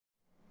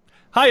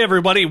Hi,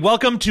 everybody.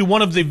 Welcome to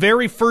one of the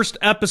very first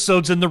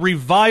episodes in the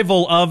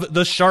revival of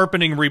The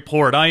Sharpening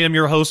Report. I am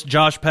your host,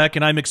 Josh Peck,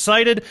 and I'm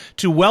excited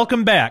to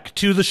welcome back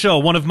to the show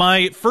one of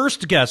my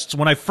first guests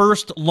when I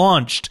first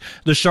launched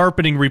The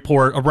Sharpening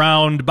Report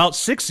around about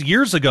 6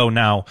 years ago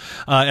now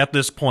at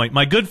this point.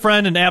 My good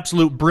friend and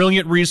absolute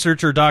brilliant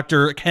researcher,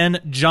 Dr. Ken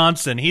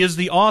Johnson. He is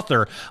the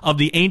author of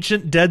the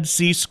Ancient Dead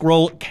Sea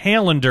Scroll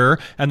Calendar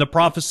and the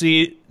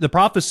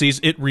prophecies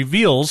it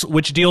reveals,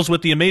 which deals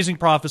with the amazing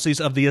prophecies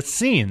of the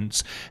Essenes.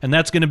 And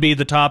that's going to be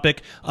the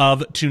topic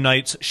of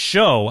tonight's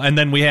show. And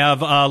then we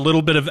have a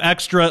little bit of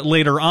extra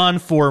later on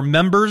for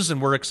members, and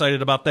we're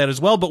excited about that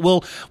as well. But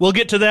we'll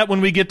get to that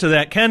when we get to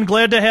that. Ken,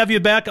 glad to have you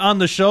back on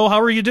the show.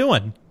 How are you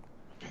doing?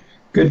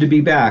 Good to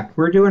be back.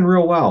 We're doing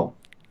real well.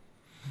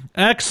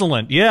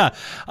 Excellent. Yeah.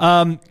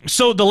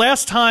 So the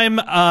last time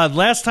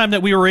that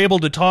we were able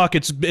to talk,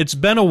 it's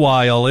been a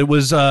while. It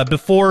was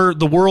before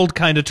the world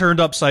kind of turned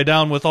upside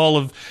down with all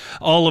of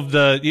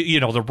the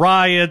the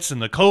riots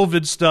and the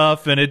COVID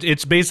stuff, and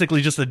it's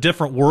basically just a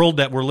different world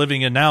that we're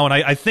living in now. And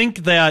I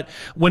think that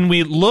when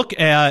we look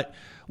at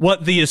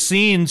what the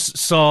Essenes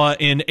saw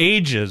in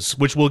ages,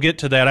 which we'll get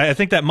to that, I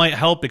think that might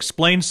help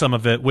explain some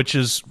of it, which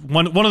is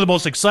one of the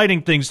most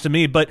exciting things to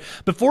me. But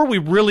before we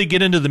really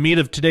get into the meat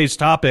of today's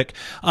topic,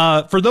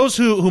 for those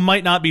who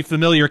might not be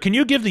familiar, can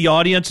you give the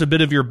audience a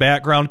bit of your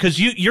background? Because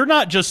you're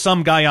not just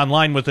some guy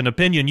online with an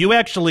opinion. You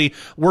actually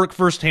work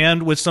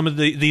firsthand with some of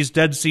these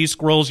Dead Sea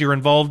Scrolls. You're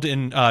involved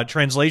in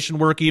translation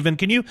work even.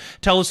 Can you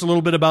tell us a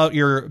little bit about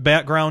your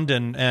background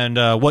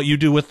and what you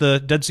do with the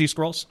Dead Sea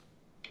Scrolls?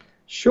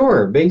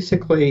 Sure.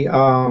 Basically,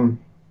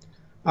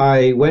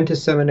 I went to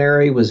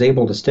seminary, was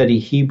able to study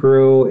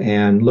Hebrew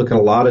and look at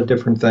a lot of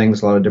different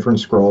things, a lot of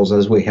different scrolls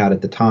as we had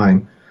at the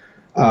time.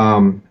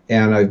 And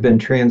I've been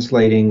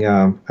translating.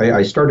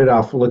 I started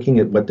off looking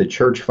at what the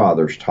church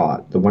fathers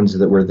taught, the ones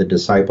that were the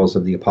disciples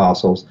of the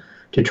apostles,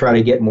 to try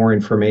to get more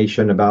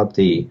information about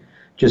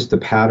just the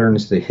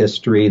patterns, the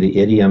history, the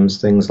idioms,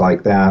 things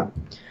like that.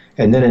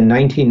 And then in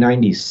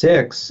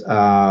 1996,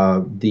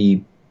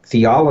 the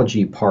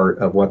theology part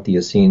of what the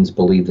Essenes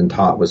believed and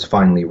taught was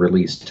finally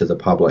released to the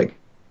public.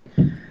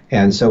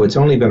 And so it's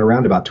only been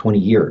around about 20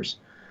 years.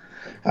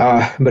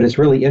 But it's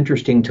really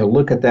interesting to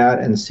look at that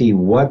and see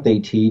what they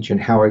teach and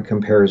how it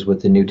compares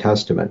with the New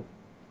Testament.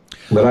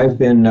 But I've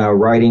been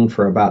writing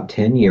for about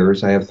 10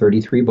 years. I have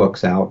 33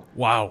 books out.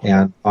 Wow.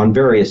 And on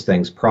various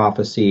things,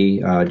 prophecy,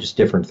 just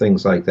different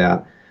things like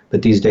that.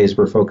 But these days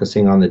we're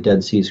focusing on the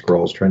Dead Sea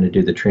Scrolls, trying to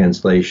do the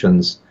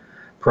translations,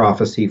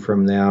 prophecy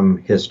from them,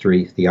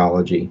 history,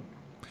 theology.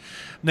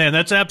 Man,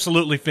 that's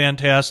absolutely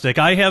fantastic.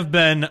 I have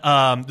been,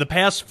 the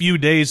past few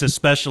days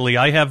especially,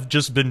 I have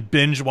just been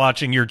binge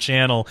watching your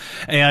channel,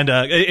 and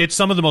it's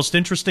some of the most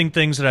interesting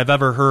things that I've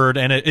ever heard,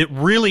 and it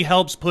really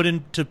helps put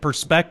into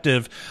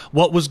perspective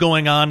what was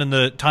going on in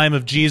the time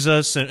of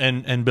Jesus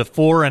and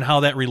before, and how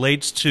that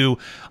relates to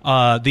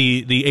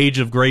the age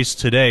of grace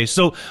today.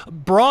 So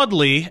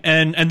broadly,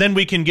 and then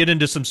we can get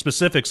into some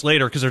specifics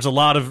later, because there's a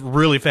lot of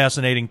really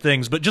fascinating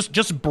things, but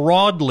just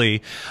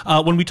broadly,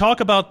 when we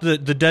talk about the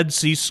Dead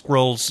Sea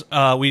Scrolls,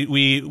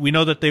 we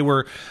know that they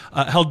were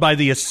held by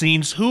the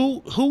Essenes.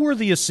 Who were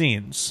the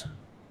Essenes?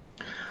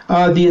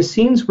 The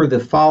Essenes were the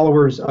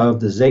followers of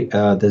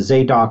the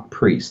Zadok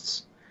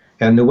priests.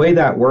 And the way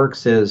that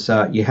works is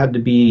you had to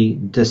be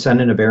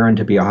descendant of Aaron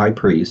to be a high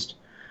priest.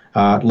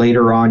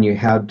 Later on, you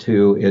had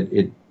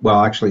to,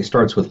 actually it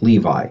starts with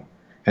Levi.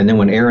 And then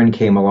when Aaron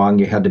came along,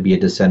 you had to be a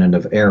descendant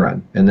of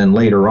Aaron. And then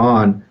later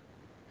on,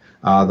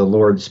 the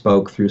Lord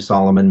spoke through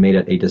Solomon, made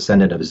it a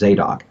descendant of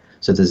Zadok.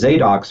 So the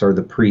Zadoks are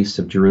the priests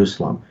of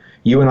Jerusalem.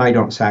 You and I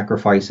don't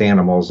sacrifice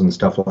animals and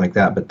stuff like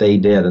that, but they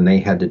did, and they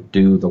had to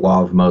do the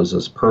law of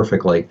Moses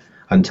perfectly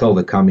until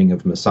the coming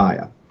of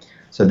Messiah.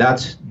 So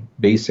that's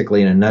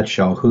basically, in a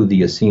nutshell, who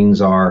the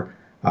Essenes are,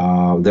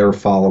 their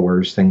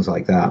followers, things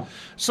like that.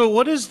 So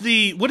what is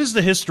the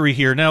history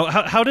here? Now,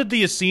 how did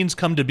the Essenes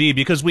come to be?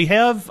 Because we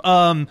have,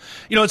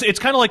 it's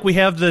kind of like we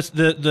have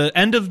the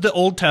end of the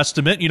Old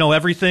Testament.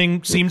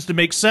 Everything seems to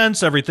make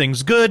sense.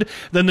 Everything's good.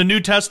 Then the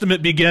New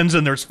Testament begins,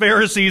 and there's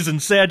Pharisees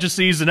and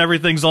Sadducees, and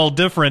everything's all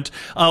different.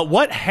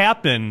 What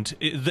happened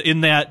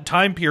in that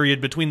time period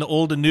between the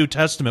Old and New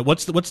Testament?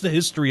 What's the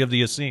history of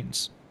the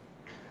Essenes?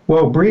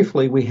 Well,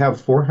 briefly, we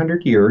have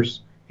 400 years.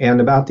 And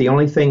about the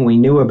only thing we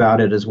knew about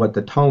it is what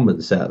the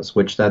Talmud says,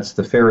 which that's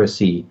the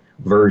Pharisee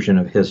version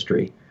of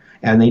history.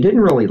 And they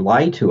didn't really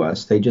lie to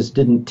us. They just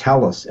didn't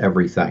tell us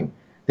everything.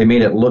 They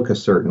made it look a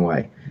certain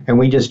way. And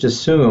we just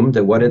assumed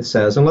that what it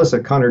says, unless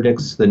it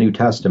contradicts the New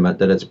Testament,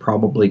 that it's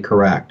probably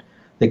correct.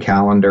 The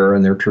calendar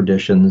and their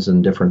traditions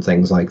and different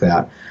things like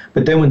that.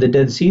 But then when the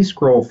Dead Sea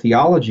Scroll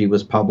theology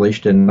was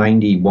published in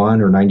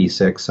 91 or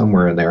 96,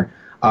 somewhere in there,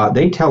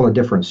 they tell a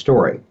different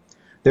story.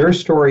 Their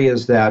story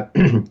is that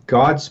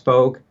God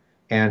spoke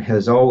and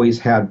has always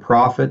had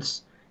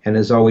prophets and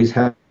has always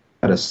had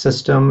a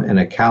system and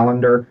a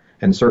calendar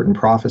and certain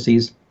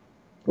prophecies.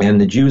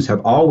 And the Jews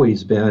have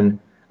always been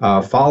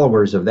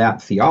followers of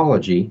that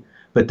theology.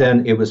 But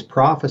then it was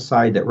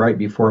prophesied that right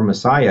before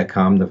Messiah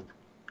come, the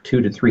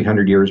 200 to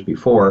 300 years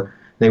before,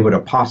 they would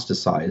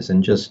apostatize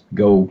and just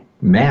go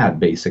mad,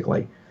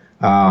 basically.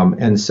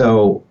 And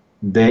so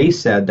they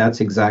said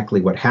that's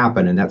exactly what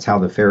happened, and that's how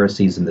the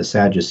Pharisees and the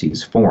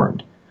Sadducees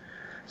formed.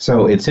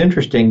 So it's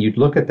interesting. You'd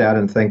look at that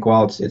and think,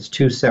 well, it's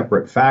two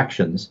separate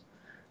factions.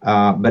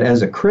 But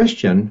as a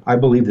Christian, I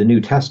believe the New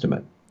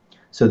Testament.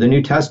 So the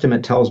New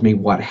Testament tells me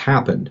what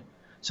happened.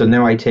 So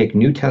now I take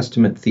New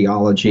Testament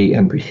theology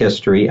and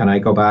history, and I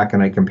go back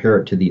and I compare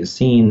it to the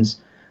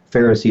Essenes,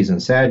 Pharisees,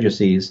 and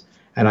Sadducees,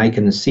 and I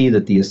can see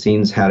that the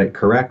Essenes had it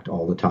correct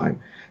all the time.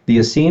 The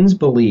Essenes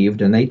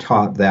believed, and they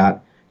taught,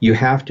 that you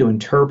have to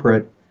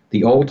interpret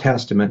the Old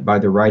Testament by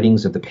the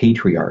writings of the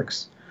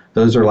patriarchs.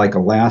 Those are like a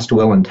last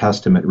will and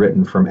testament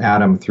written from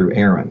Adam through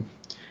Aaron.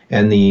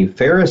 And the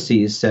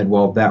Pharisees said,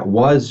 well, that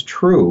was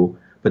true,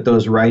 but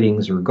those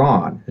writings are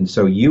gone. And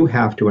so you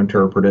have to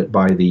interpret it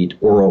by the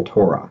oral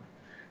Torah.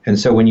 And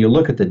so when you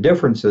look at the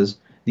differences,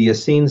 the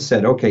Essenes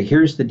said, okay,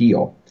 here's the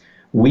deal.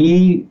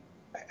 We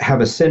have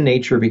a sin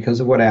nature because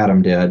of what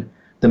Adam did.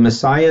 The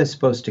Messiah is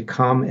supposed to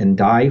come and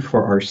die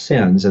for our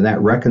sins, and that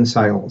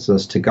reconciles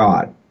us to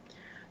God.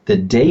 The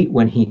date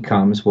when he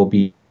comes will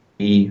be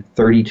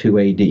 32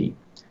 AD.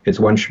 It's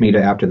one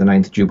Shemitah after the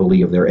 9th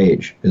Jubilee of their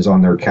age, is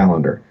on their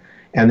calendar.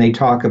 And they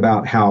talk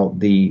about how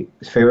the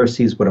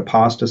Pharisees would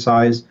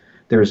apostatize.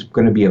 There's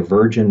going to be a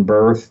virgin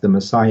birth. The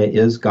Messiah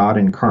is God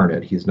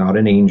incarnate. He's not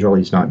an angel.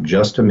 He's not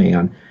just a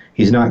man.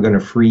 He's not going to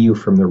free you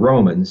from the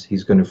Romans.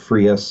 He's going to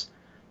free us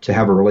to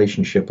have a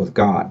relationship with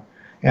God.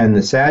 And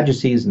the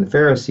Sadducees and the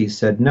Pharisees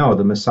said, no,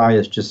 the Messiah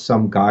is just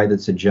some guy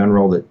that's a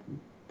general that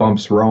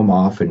bumps Rome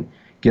off and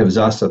gives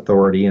us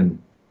authority,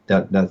 and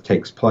that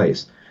takes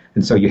place.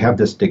 And so you have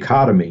this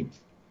dichotomy.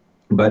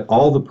 But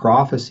all the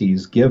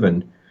prophecies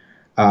given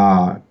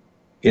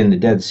in the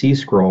Dead Sea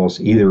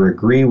Scrolls either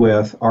agree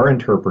with our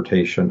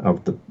interpretation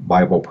of the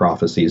Bible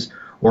prophecies,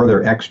 or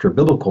they're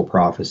extra-biblical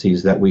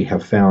prophecies that we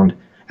have found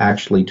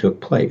actually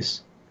took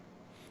place.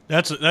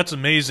 That's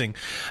amazing.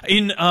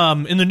 In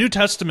the New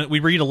Testament, we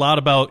read a lot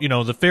about,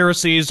 the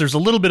Pharisees. There's a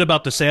little bit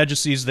about the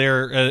Sadducees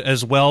there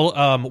as well.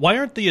 Why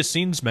aren't the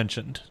Essenes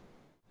mentioned?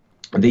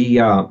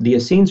 The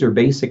Essenes are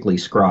basically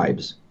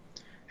scribes,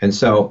 and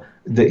so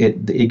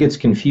it gets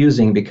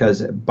confusing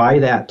because by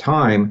that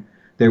time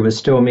there was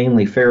still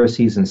mainly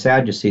Pharisees and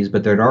Sadducees,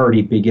 but there'd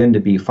already begun to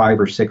be 5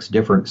 or 6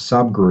 different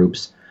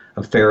subgroups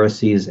of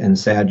Pharisees and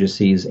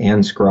Sadducees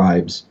and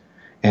scribes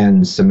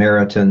and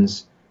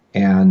Samaritans,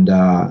 and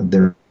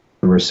there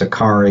were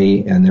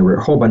Sicarii, and there were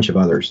a whole bunch of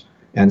others.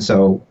 And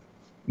so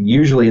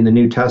usually in the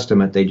New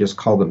Testament, they just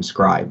call them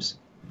scribes.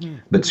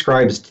 But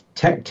scribes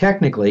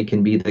technically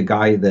can be the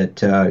guy that,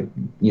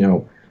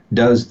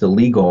 does the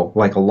legal,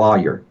 like a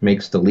lawyer,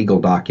 makes the legal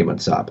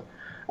documents up.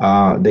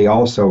 They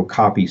also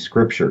copy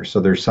scripture.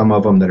 So there's some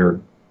of them that are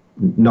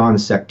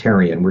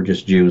non-sectarian. We're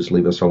just Jews,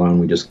 leave us alone.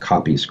 We just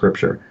copy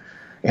scripture.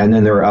 And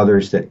then there are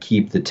others that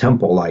keep the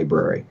temple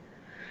library.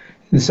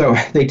 And so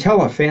they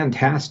tell a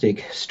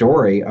fantastic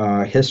story,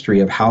 history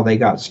of how they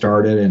got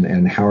started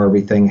and how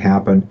everything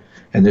happened.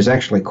 And there's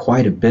actually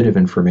quite a bit of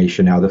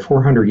information now. The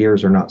 400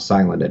 years are not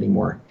silent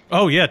anymore.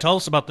 Oh, yeah. Tell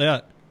us about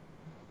that.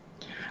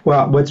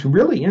 Well, what's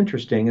really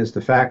interesting is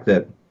the fact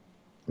that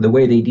the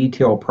way they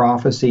detail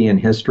prophecy and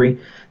history,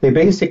 they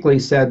basically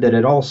said that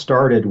it all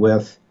started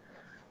with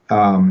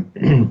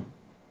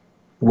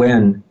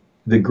when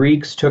the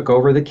Greeks took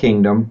over the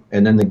kingdom,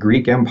 and then the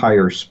Greek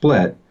Empire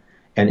split,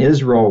 and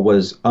Israel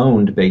was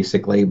owned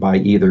basically by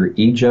either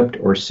Egypt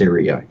or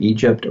Syria,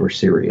 Egypt or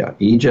Syria,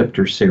 Egypt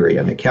or Syria.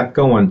 And it kept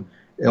going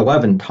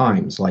 11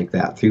 times like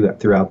that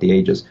throughout the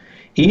ages.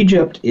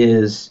 Egypt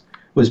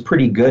was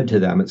pretty good to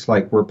them. It's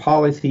like, we're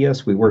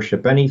polytheists, we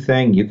worship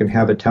anything, you can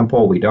have a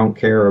temple, we don't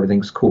care,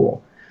 everything's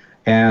cool.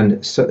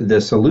 And so the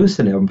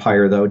Seleucid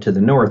Empire, though, to the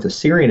north, the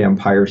Syrian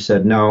Empire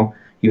said, no,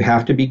 you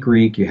have to be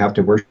Greek, you have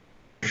to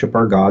worship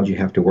our gods, you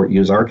have to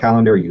use our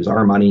calendar, use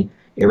our money,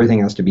 everything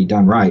has to be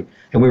done right.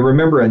 And we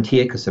remember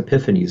Antiochus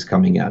Epiphanes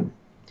coming in,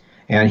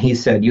 and he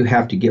said, you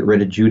have to get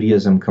rid of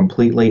Judaism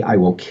completely, I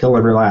will kill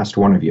every last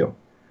one of you.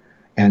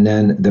 And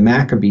then the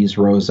Maccabees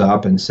rose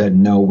up and said,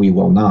 no, we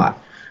will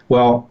not.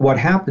 Well, what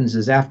happens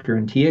is after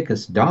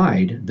Antiochus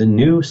died, the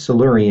new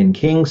Silurian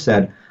king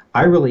said,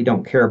 I really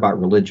don't care about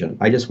religion.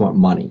 I just want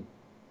money.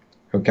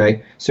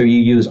 Okay? So you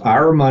use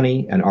our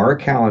money and our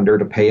calendar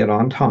to pay it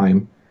on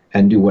time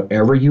and do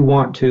whatever you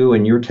want to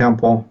in your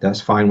temple.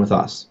 That's fine with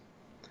us.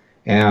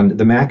 And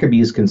the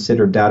Maccabees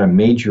considered that a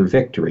major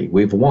victory.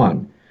 We've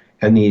won.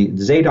 And the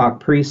Zadok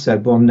priest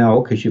said, well,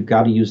 no, because you've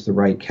got to use the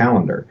right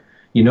calendar.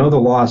 The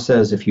law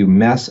says if you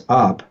mess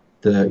up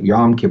the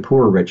Yom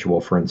Kippur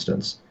ritual, for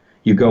instance,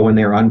 you go in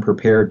there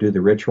unprepared, do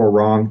the ritual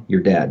wrong, you're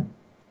dead.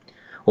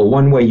 Well,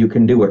 one way you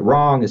can do it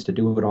wrong is to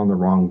do it on the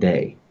wrong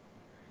day.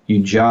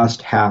 You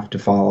just have to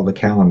follow the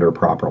calendar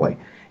properly.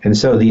 And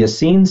so the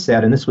Essenes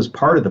said, and this was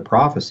part of the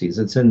prophecies,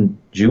 it's in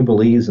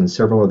Jubilees and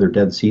several other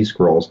Dead Sea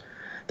Scrolls,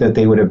 that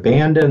they would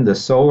abandon the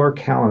solar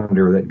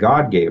calendar that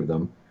God gave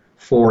them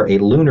for a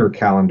lunar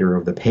calendar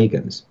of the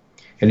pagans.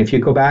 And if you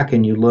go back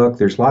and you look,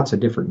 there's lots of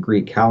different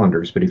Greek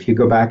calendars, but if you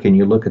go back and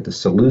you look at the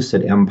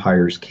Seleucid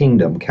Empire's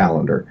kingdom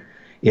calendar,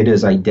 It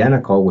is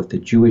identical with the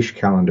Jewish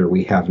calendar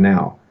we have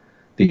now.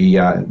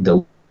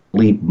 The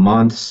leap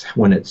months,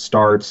 when it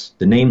starts,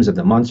 the names of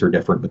the months are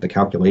different, but the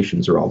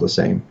calculations are all the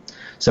same.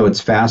 So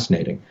it's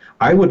fascinating.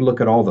 I would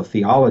look at all the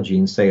theology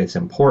and say it's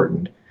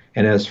important.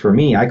 And as for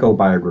me, I go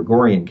by a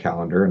Gregorian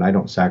calendar, and I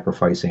don't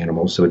sacrifice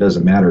animals, so it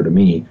doesn't matter to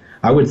me.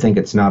 I would think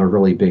it's not a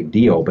really big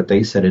deal, but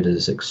they said it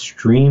is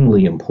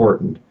extremely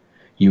important.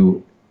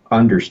 You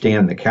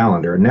understand the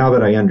calendar. And now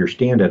that I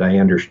understand it, I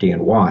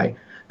understand why.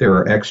 There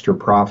are extra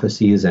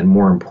prophecies and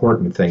more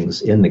important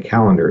things in the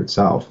calendar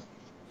itself.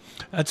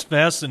 That's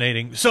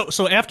fascinating.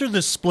 So after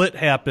this split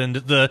happened,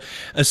 the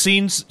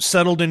Essenes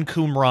settled in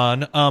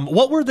Qumran.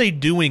 What were they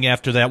doing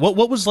after that?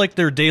 What was like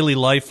their daily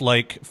life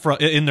like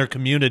in their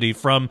community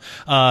from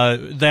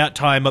that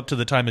time up to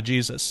the time of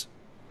Jesus?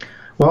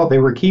 Well, they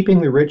were keeping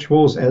the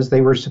rituals as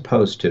they were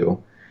supposed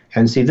to.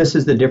 And see, this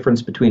is the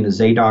difference between a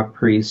Zadok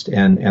priest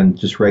and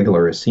just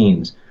regular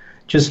Essenes.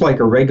 Just like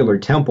a regular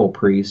temple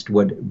priest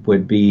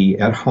would be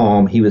at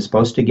home, he was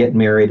supposed to get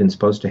married and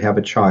supposed to have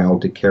a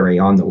child to carry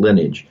on the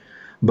lineage.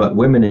 But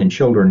women and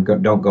children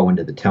don't go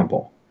into the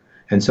temple.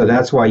 And so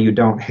that's why you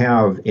don't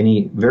have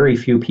very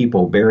few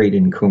people buried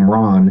in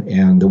Qumran,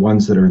 and the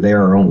ones that are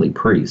there are only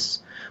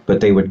priests. But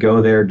they would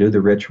go there, do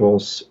the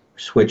rituals,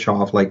 switch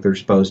off like they're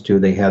supposed to.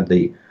 They had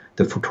the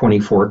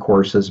 24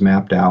 courses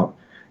mapped out,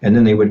 and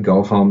then they would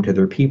go home to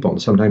their people.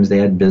 And sometimes they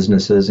had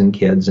businesses and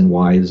kids and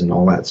wives and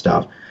all that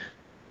stuff.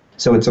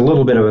 So it's a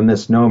little bit of a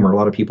misnomer. A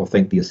lot of people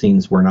think the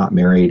Essenes were not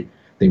married.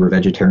 They were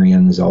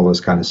vegetarians, all this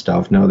kind of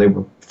stuff. No, they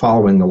were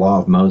following the law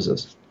of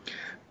Moses.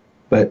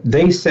 But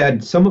they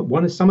said some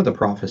of the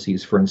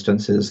prophecies, for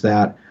instance, is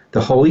that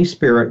the Holy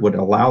Spirit would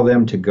allow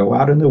them to go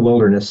out in the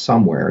wilderness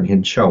somewhere, and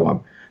he'd show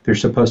them. They're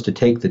supposed to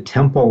take the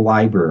temple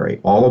library,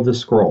 all of the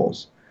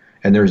scrolls,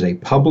 and there's a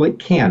public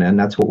canon.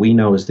 That's what we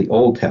know as the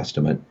Old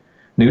Testament.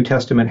 New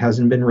Testament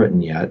hasn't been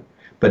written yet,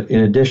 but in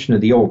addition to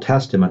the Old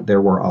Testament,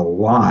 there were a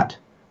lot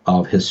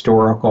of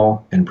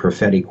historical and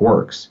prophetic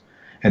works,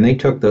 and they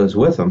took those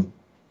with them.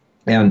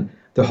 And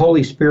the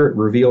Holy Spirit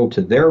revealed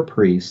to their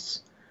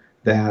priests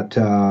that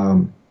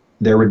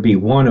there would be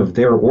one of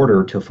their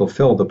order to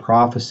fulfill the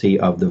prophecy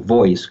of the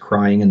voice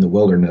crying in the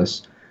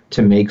wilderness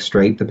to make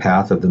straight the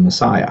path of the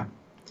Messiah.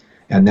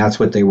 And that's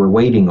what they were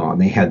waiting on.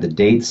 They had the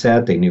date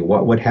set. They knew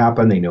what would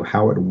happen. They knew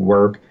how it would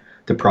work.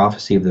 The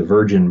prophecy of the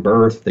virgin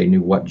birth. They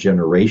knew what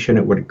generation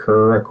it would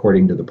occur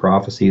according to the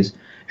prophecies.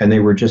 And they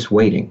were just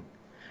waiting.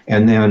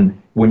 And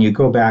then when you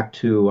go back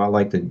to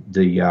like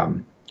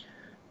the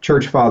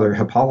Church Father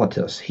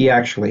Hippolytus, he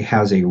actually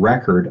has a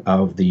record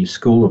of the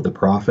school of the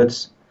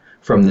prophets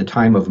from the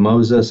time of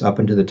Moses up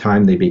until the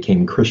time they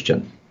became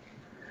Christian.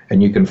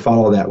 And you can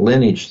follow that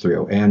lineage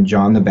through, and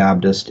John the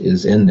Baptist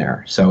is in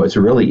there. So it's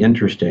really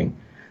interesting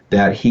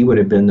that he would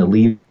have been the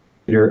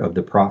leader of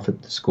the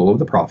school of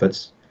the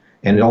prophets,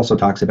 and it also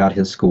talks about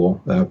his school,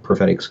 the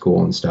prophetic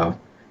school and stuff,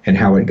 and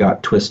how it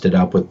got twisted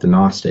up with the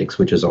Gnostics,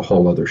 which is a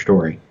whole other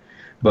story.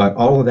 But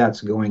all of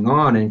that's going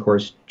on, and of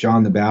course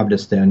John the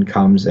Baptist then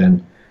comes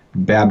and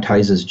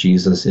baptizes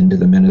Jesus into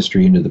the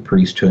ministry, into the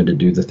priesthood, to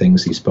do the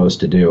things he's supposed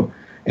to do,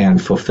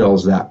 and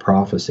fulfills that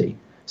prophecy.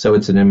 So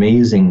it's an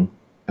amazing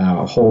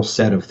whole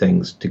set of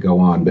things to go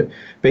on. But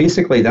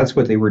basically that's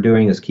what they were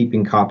doing, is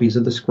keeping copies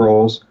of the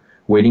scrolls,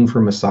 waiting for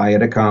Messiah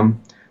to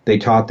come. They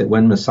taught that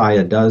when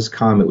Messiah does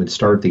come, it would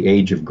start the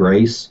age of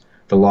grace.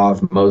 The law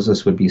of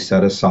Moses would be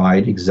set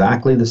aside,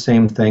 exactly the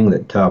same thing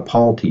that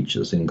Paul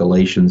teaches in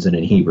Galatians and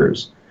in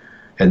Hebrews.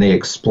 And they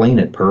explain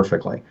it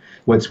perfectly.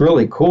 What's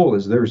really cool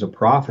is there's a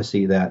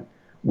prophecy that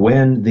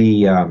when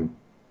the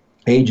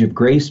age of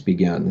grace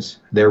begins,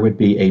 there would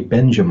be a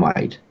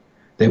Benjamite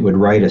that would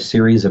write a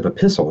series of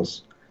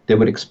epistles that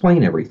would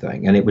explain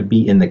everything, and it would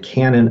be in the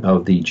canon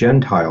of the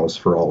Gentiles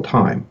for all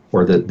time,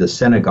 or the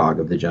synagogue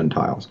of the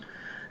Gentiles.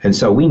 And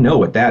so we know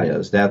what that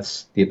is.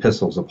 That's the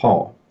epistles of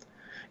Paul.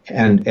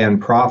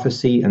 And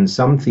prophecy and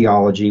some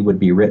theology would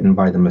be written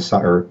by the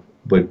Messiah, or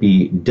would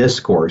be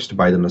discoursed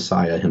by the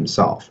Messiah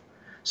himself.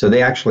 So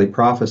they actually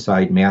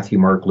prophesied Matthew,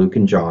 Mark, Luke,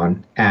 and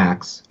John,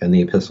 Acts, and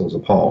the epistles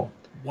of Paul.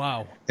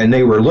 Wow. And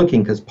they were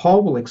looking, because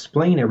Paul will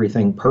explain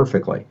everything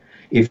perfectly.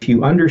 If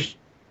you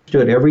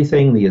understood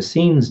everything the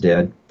Essenes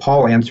did,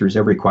 Paul answers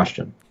every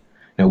question.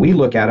 Now we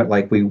look at it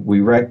like we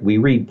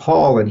read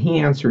Paul, and he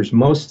answers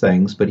most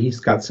things, but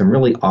he's got some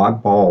really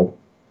oddball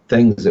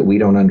things that we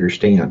don't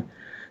understand.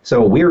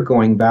 So we're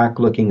going back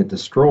looking at the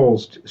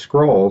scrolls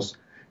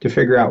to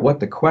figure out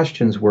what the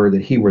questions were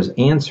that he was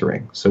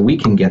answering, so we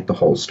can get the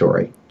whole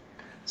story.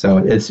 So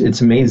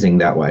it's amazing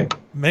that way.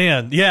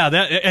 Man, yeah,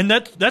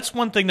 that's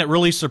one thing that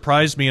really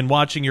surprised me in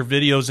watching your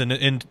videos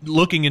and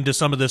looking into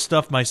some of this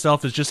stuff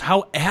myself, is just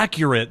how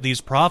accurate these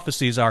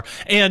prophecies are.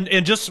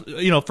 And just,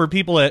 for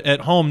people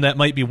at home that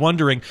might be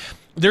wondering,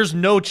 there's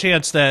no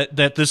chance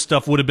that this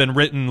stuff would have been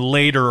written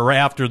later or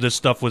after this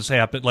stuff was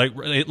happened.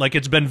 Like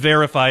it's been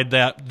verified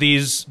that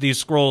these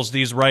scrolls,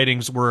 these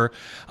writings were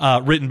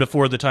written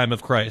before the time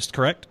of Christ,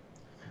 correct?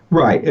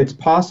 Right. It's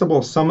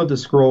possible some of the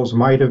scrolls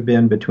might have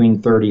been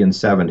between 30 and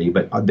 70,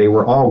 but they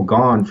were all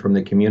gone from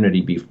the community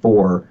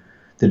before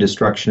the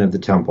destruction of the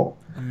temple.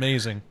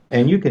 Amazing.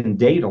 And you can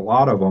date a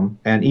lot of them,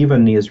 and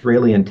even the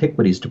Israeli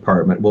Antiquities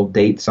Department will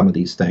date some of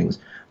these things.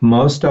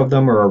 Most of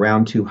them are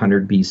around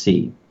 200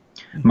 BC.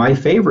 My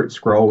favorite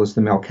scroll is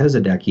the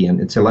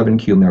Melchizedekian. It's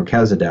 11Q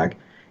Melchizedek.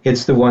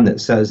 It's the one that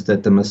says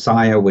that the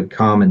Messiah would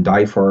come and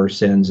die for our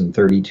sins in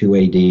 32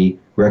 AD,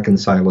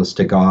 reconcile us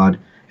to God,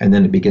 and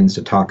then it begins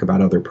to talk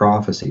about other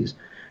prophecies.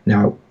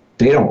 Now,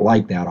 they don't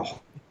like that a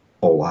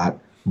whole lot,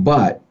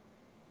 but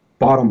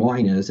bottom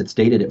line is it's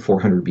dated at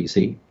 400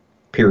 BC,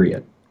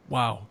 period.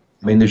 Wow.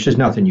 I mean, there's just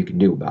nothing you can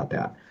do about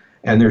that.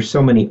 And there's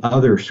so many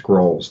other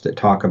scrolls that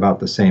talk about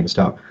the same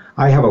stuff.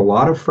 I have a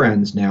lot of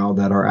friends now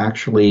that are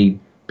actually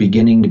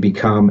beginning to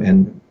become,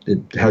 and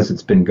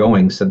it's been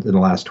going since in the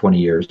last 20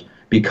 years,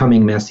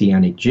 becoming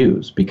Messianic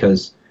Jews,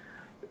 because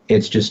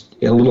it's just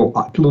a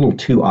little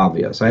too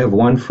obvious. I have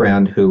one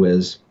friend who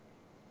is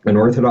an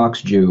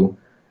Orthodox Jew,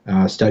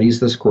 studies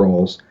the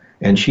scrolls,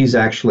 and she's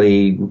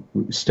actually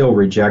still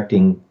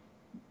rejecting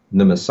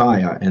the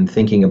Messiah and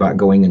thinking about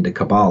going into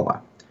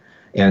Kabbalah.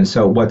 And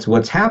so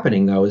what's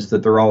happening, though, is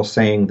that they're all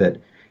saying that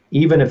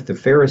even if the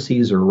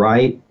Pharisees are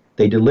right,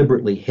 they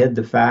deliberately hid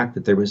the fact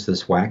that there was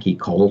this wacky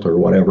cult or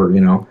whatever,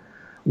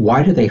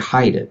 Why do they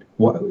hide it?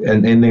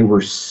 And they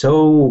were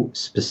so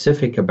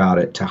specific about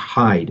it to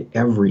hide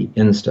every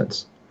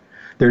instance.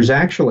 There's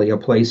actually a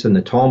place in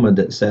the Talmud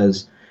that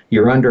says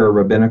you're under a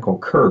rabbinical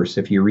curse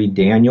if you read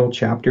Daniel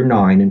chapter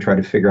 9 and try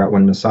to figure out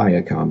when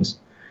Messiah comes.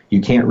 You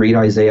can't read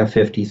Isaiah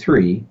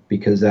 53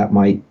 because that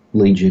might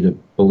lead you to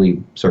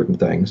believe certain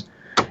things.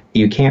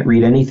 You can't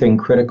read anything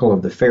critical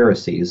of the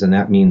Pharisees, and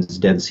that means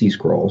Dead Sea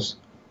Scrolls.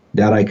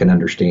 That I can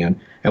understand.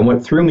 And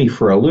what threw me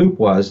for a loop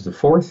was the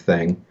fourth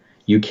thing.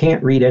 You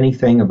can't read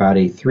anything about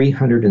a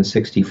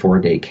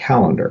 364-day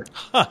calendar.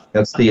 Huh.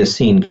 That's the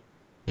Essene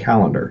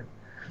calendar.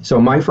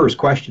 So my first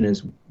question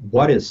is,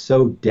 what is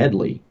so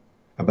deadly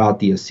about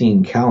the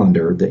Essene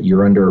calendar that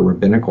you're under a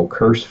rabbinical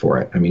curse for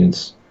it? I mean,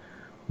 it's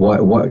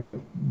what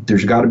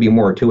there's got to be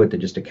more to it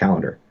than just a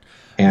calendar.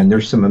 And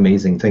there's some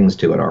amazing things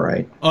to it, all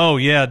right. Oh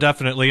yeah,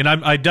 definitely. And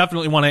I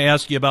definitely want to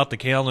ask you about the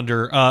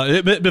calendar.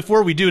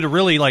 Before we do, to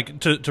really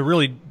to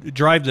really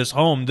drive this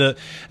home, the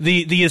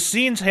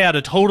Essenes had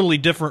a totally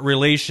different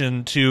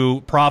relation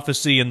to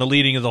prophecy and the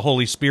leading of the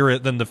Holy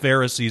Spirit than the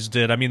Pharisees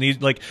did. I mean,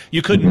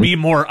 you couldn't be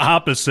more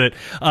opposite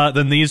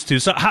than these two.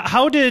 So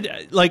how did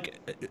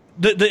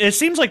it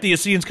seems like the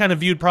Essenes kind of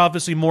viewed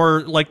prophecy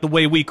more like the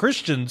way we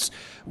Christians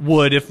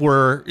would if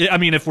we're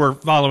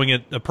following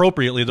it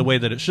appropriately, the way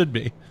that it should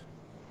be.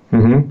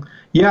 Mm-hmm.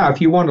 Yeah,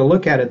 if you want to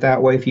look at it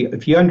that way,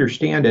 if you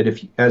understand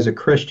it, as a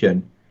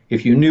Christian,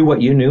 if you knew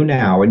what you knew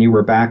now and you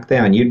were back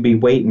then, you'd be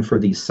waiting for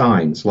these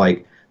signs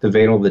like the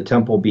veil of the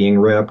temple being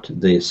ripped,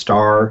 the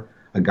star,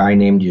 a guy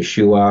named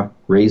Yeshua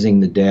raising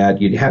the dead.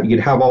 You'd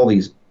have all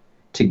these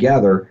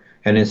together,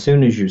 and as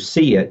soon as you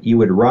see it, you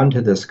would run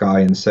to this guy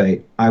and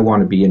say, "I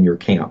want to be in your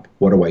camp.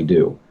 What do I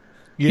do?"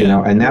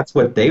 Yeah. And that's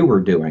what they were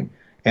doing.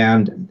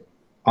 And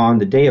on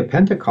the day of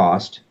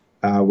Pentecost,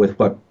 with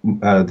what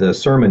the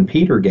sermon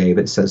Peter gave,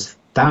 it says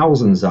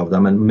thousands of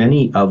them, and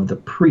many of the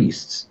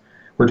priests.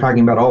 We're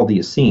talking about all the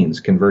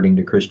Essenes converting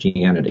to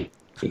Christianity.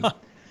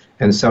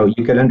 And so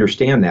you could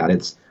understand that.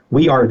 It's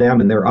we are them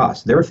and they're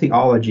us. Their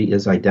theology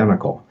is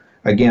identical.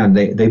 Again,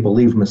 they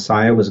believe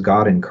Messiah was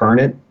God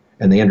incarnate,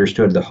 and they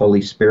understood the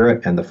Holy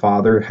Spirit and the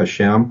Father,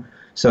 Hashem.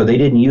 So they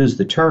didn't use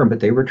the term, but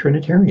they were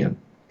Trinitarian.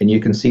 And you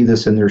can see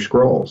this in their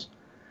scrolls.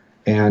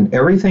 And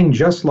everything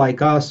just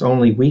like us,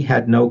 only we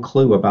had no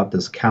clue about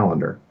this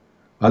calendar.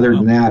 Other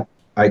than that,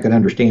 I could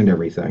understand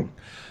everything.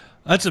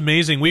 That's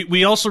amazing.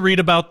 We also read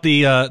about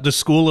the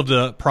school of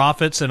the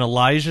prophets and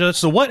Elijah.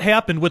 So what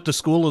happened with the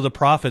school of the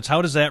prophets?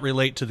 How does that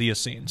relate to the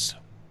Essenes?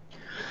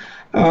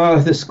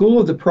 The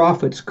school of the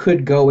prophets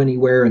could go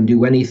anywhere and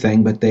do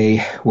anything, but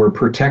they were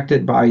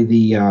protected by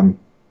the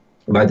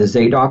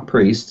Zadok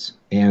priests,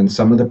 and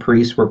some of the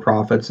priests were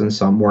prophets and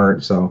some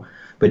weren't. So.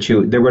 But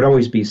there would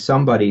always be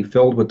somebody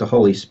filled with the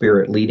Holy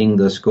Spirit leading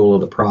the school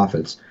of the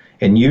prophets.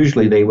 And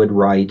usually they would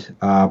write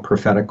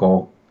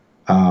prophetical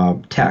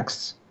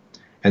texts.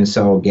 And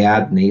so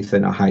Gad,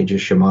 Nathan, Ahijah,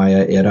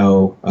 Shemaiah,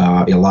 Iddo,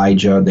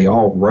 Elijah, they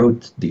all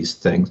wrote these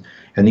things.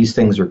 And these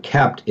things are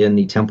kept in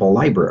the temple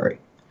library.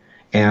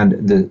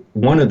 And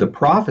one of the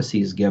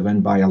prophecies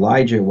given by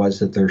Elijah was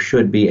that there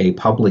should be a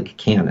public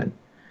canon.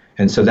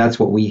 And so that's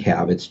what we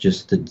have. It's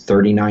just the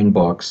 39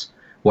 books.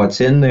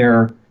 What's in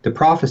there, the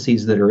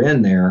prophecies that are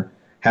in there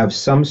have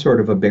some sort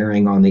of a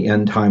bearing on the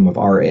end time of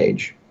our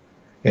age.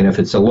 And if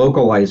it's a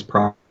localized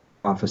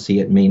prophecy,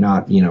 it may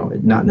not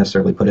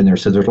necessarily put in there.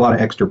 So there's a lot of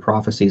extra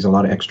prophecies, a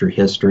lot of extra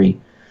history,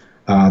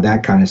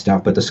 that kind of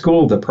stuff. But the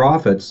school of the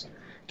prophets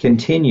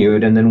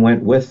continued and then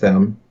went with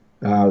them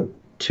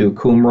to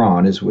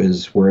Qumran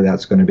is where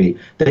that's going to be.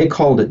 They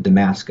called it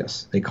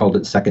Damascus. They called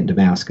it Second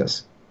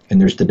Damascus. And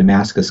there's the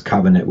Damascus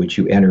covenant, which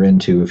you enter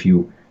into if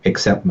you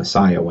accept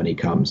Messiah when he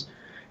comes.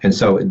 And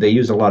so they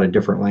use a lot of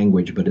different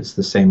language, but it's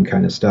the same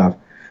kind of stuff.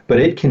 But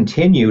it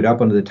continued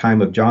up until the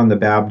time of John the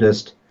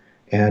Baptist,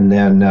 and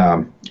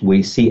then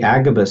we see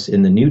Agabus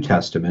in the New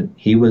Testament.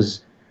 He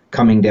was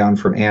coming down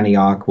from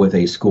Antioch with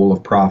a school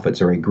of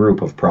prophets or a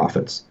group of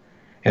prophets.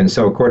 And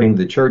so according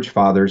to the church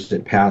fathers,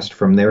 it passed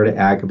from there to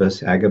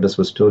Agabus. Agabus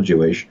was still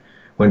Jewish,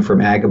 went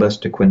from Agabus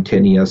to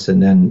Quintinius,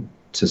 and then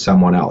to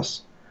someone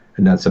else.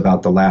 And that's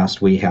about the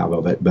last we have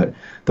of it. But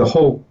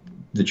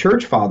the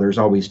church fathers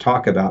always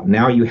talk about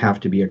now you have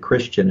to be a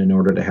Christian in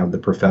order to have the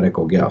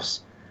prophetical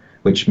gifts,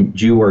 which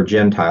Jew or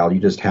Gentile, you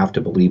just have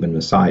to believe in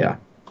Messiah.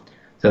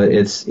 So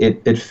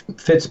it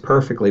fits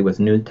perfectly with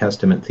New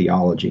Testament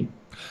theology.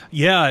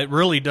 Yeah, it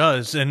really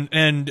does.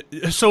 And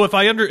so if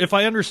I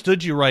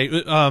understood you right,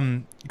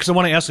 because I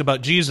want to ask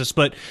about Jesus,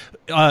 but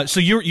so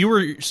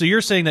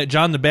you're saying that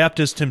John the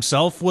Baptist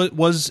himself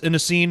was an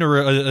Essene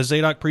or a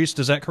Zadok priest?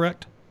 Is that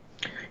correct?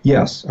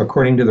 Yes,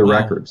 according to the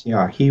records.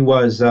 Yeah, he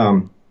was.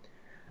 The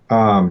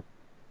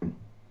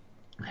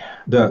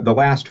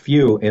last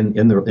few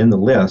in the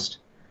list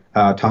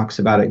talks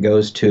about it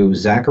goes to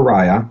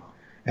Zechariah,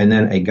 and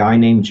then a guy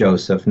named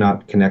Joseph,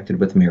 not connected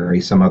with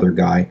Mary, some other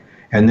guy.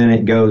 And then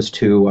it goes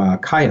to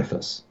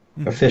Caiaphas,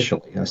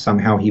 officially.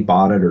 Somehow he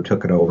bought it or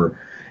took it over.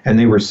 And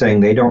they were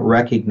saying they don't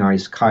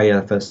recognize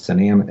Caiaphas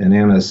and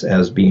Annas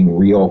as being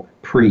real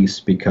priests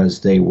because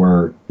they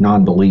were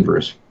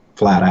non-believers,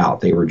 flat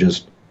out. They were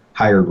just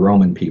hired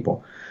Roman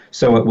people.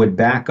 So it would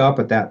back up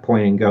at that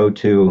point and go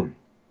to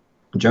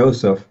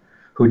Joseph,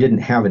 who didn't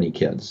have any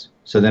kids.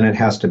 So then it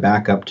has to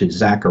back up to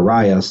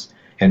Zacharias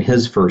and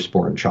his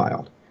firstborn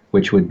child,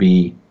 which would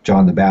be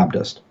John the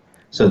Baptist.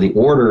 So the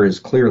order is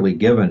clearly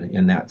given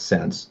in that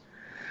sense.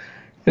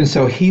 And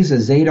so he's a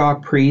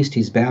Zadok priest.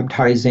 He's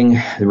baptizing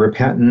the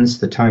repentance.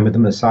 The time of the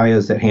Messiah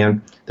is at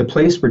hand. The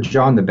place where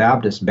John the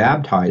Baptist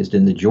baptized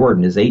in the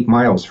Jordan is 8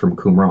 miles from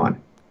Qumran.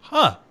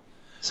 Huh.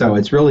 So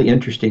it's really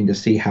interesting to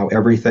see how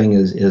everything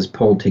is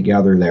pulled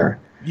together there.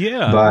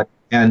 Yeah.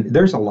 And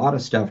there's a lot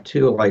of stuff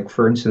too. Like,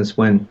 for instance,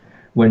 when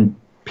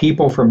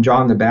people from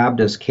John the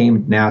Baptist came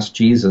and asked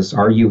Jesus,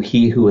 "Are you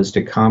he who is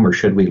to come, or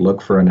should we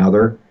look for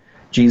another?"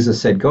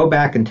 Jesus said, "Go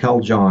back and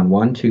tell John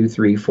 1, 2,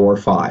 3, 4,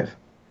 5.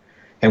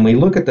 And we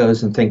look at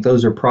those and think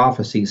those are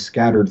prophecies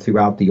scattered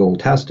throughout the Old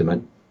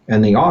Testament,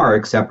 and they are,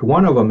 except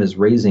one of them is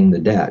raising the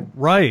dead.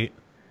 Right.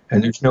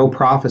 And there's no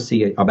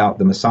prophecy about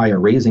the Messiah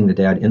raising the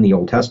dead in the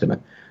Old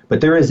Testament.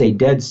 But there is a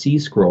Dead Sea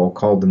Scroll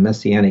called the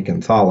Messianic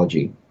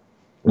Anthology,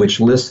 which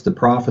lists the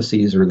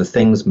prophecies or the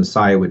things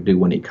Messiah would do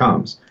when he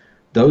comes.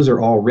 Those are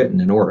all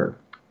written in order.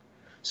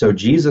 So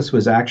Jesus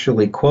was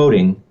actually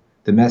quoting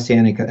the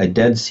Messianic, a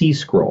Dead Sea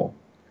Scroll.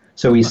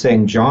 So he's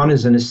saying John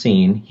is an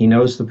Essene. He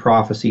knows the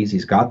prophecies.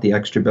 He's got the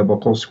extra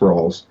biblical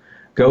scrolls.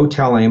 Go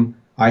tell him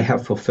I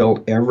have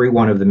fulfilled every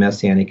one of the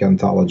Messianic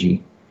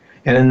Anthology.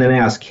 And then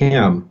ask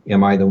him,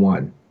 am I the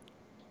one?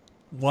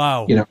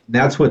 Wow.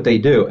 That's what they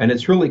do. And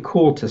it's really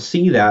cool to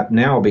see that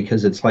now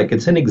because it's like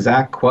it's an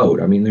exact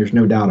quote. I mean, there's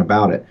no doubt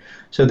about it.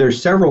 So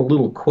there's several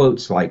little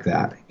quotes like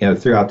that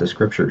throughout the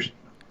scriptures.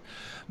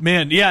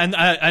 Man, yeah,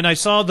 and I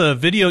saw the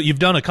video. You've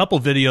done a couple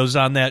videos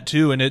on that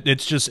too, and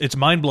it's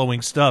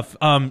mind-blowing stuff.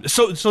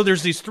 So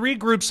there's these 3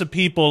 groups of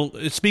people.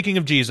 Speaking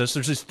of Jesus,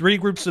 there's these 3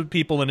 groups of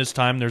people in his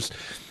time. There's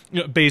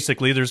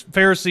basically there's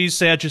Pharisees,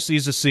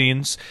 Sadducees,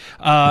 Essenes,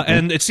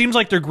 and it seems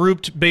like they're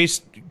grouped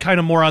based kind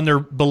of more on their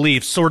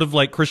beliefs, sort of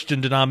like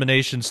Christian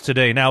denominations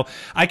today. Now,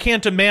 I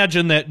can't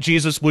imagine that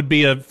Jesus would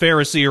be a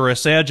Pharisee or a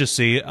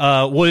Sadducee.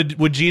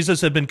 Would Jesus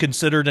have been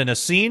considered an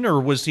Essene, or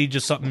was he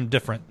just something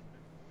different?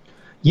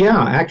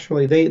 Yeah,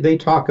 actually, they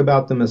talk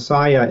about the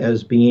Messiah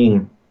as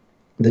being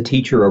the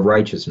teacher of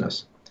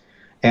righteousness.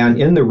 And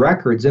in the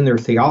records, in their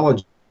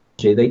theology,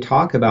 they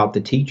talk about the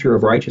teacher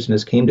of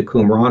righteousness came to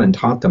Qumran and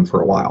taught them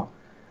for a while.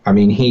 I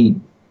mean,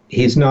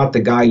 he's not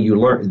the guy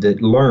that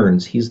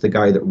learns. He's the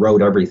guy that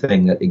wrote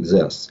everything that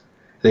exists.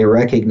 They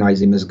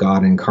recognize him as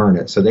God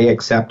incarnate, so they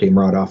accept him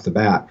right off the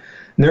bat.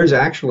 And there's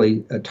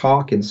actually a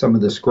talk in some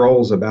of the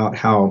scrolls about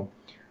how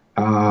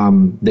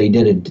they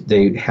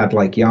had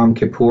like Yom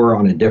Kippur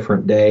on a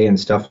different day and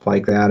stuff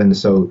like that, and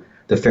so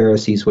the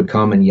Pharisees would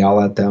come and yell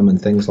at them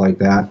and things like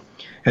that.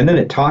 And then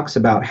it talks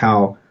about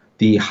how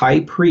the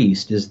high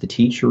priest is the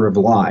teacher of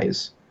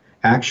lies,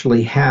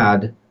 actually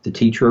had the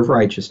teacher of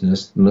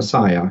righteousness, the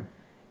Messiah,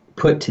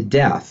 put to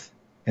death,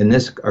 and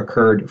this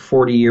occurred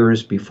 40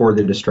 years before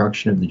the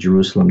destruction of the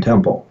Jerusalem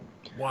temple.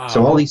 Wow.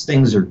 So all these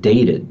things are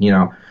dated,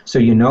 so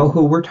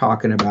who we're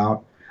talking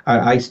about.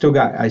 I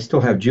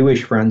still have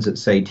Jewish friends that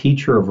say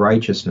teacher of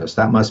righteousness.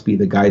 That must be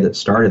the guy that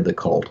started the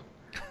cult.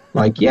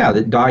 Like, yeah,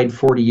 that died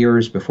 40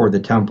 years before the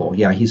temple.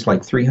 Yeah, he's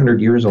like 300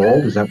 years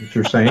old. Is that what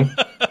you're saying?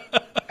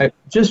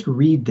 Just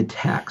read the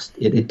text.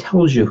 It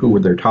tells you who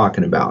they're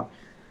talking about.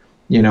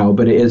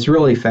 But it's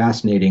really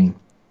fascinating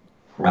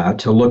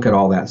to look at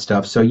all that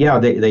stuff. So yeah,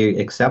 they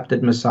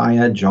accepted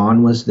Messiah.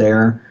 John was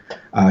there.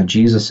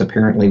 Jesus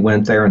apparently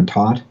went there and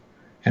taught.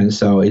 And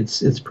so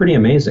it's pretty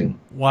amazing.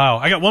 Wow.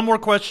 I got one more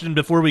question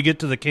before we get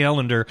to the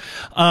calendar.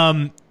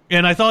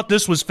 And I thought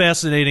this was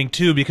fascinating,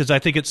 too, because I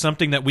think it's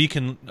something that we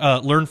can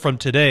learn from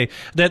today,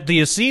 that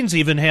the Essenes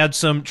even had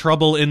some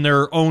trouble in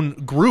their own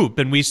group,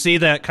 and we see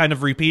that kind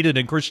of repeated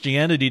in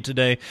Christianity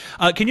today.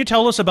 Can you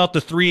tell us about the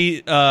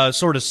three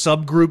sort of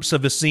subgroups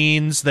of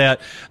Essenes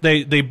that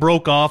they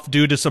broke off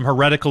due to some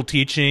heretical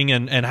teaching,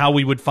 and how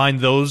we would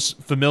find those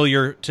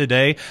familiar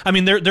today? I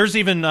mean, there's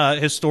even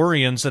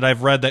historians that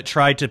I've read that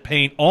try to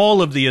paint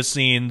all of the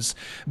Essenes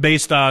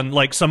based on,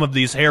 like, some of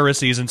these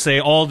heresies and say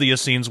all the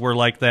Essenes were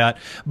like that.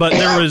 But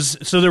there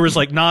was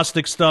like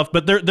Gnostic stuff,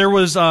 but there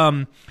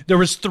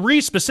was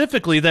three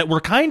specifically that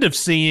we're kind of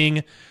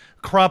seeing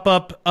crop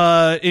up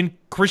in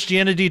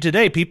Christianity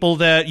today. People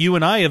that you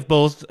and I have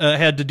both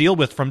had to deal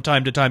with from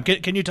time to time.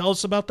 Can you tell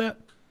us about that?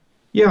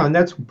 Yeah, and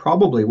that's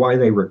probably why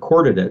they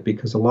recorded it,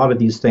 because a lot of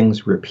these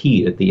things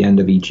repeat at the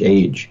end of each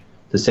age,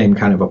 the same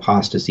kind of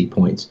apostasy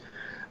points.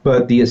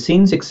 But the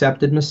Essenes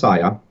accepted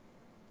Messiah,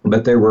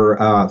 but there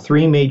were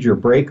three major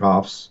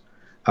breakoffs.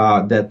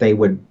 That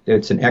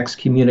it's an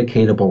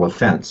excommunicatable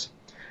offense.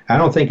 I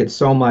don't think it's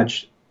so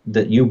much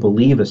that you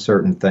believe a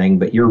certain thing,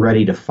 but you're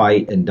ready to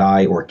fight and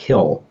die or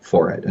kill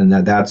for it. And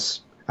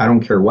that's, I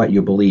don't care what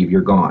you believe,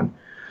 you're gone.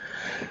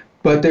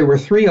 But there were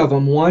three of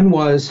them. One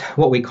was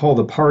what we call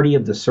the party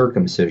of the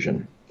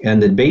circumcision.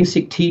 And the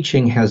basic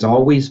teaching has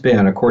always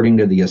been, according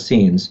to the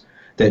Essenes,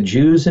 that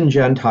Jews and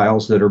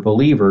Gentiles that are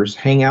believers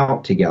hang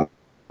out together.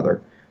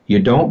 You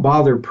don't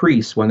bother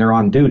priests when they're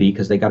on duty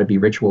because they got to be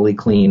ritually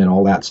clean and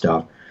all that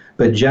stuff.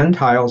 But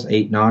Gentiles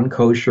ate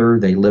non-kosher.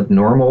 They lived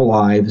normal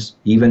lives,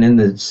 even in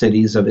the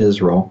cities of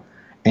Israel.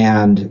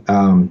 And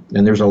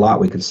there's a lot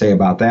we could say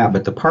about that.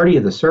 But the party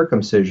of the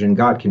circumcision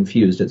got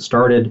confused. It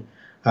started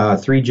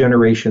 3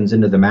 generations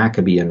into the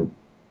Maccabean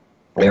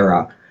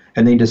era.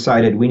 And they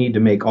decided we need to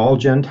make all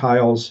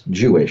Gentiles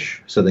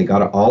Jewish. So they got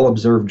to all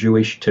observe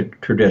Jewish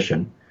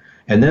tradition.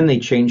 And then they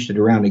changed it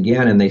around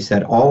again, and they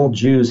said all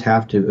Jews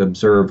have to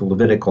observe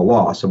Levitical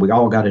law, so we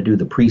all got to do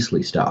the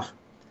priestly stuff.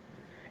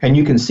 And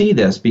you can see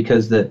this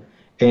because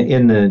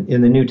in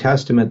the New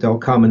Testament, they'll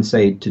come and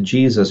say to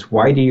Jesus,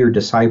 why do your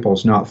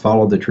disciples not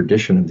follow the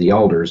tradition of the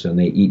elders, and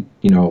they eat,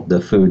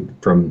 the food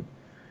from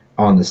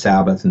on the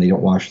Sabbath, and they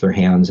don't wash their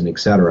hands, and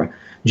etc.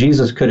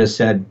 Jesus could have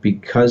said,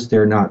 because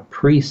they're not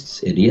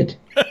priests, idiot.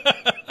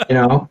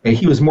 And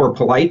he was more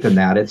polite than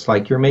that. It's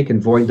like you're making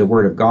void the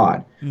word of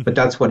God. But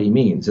that's what he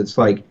means. It's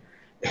like,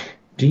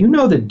 do you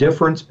know the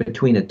difference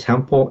between a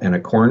temple and a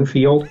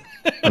cornfield?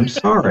 I'm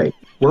sorry.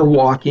 We're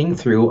walking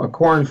through a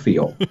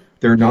cornfield.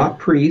 They're not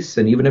priests,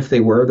 and even if they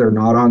were, they're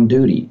not on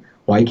duty.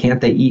 Why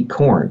can't they eat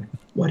corn?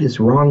 What is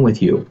wrong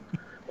with you?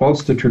 Well,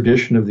 it's the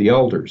tradition of the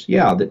elders.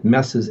 Yeah, that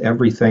messes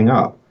everything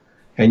up.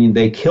 And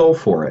they kill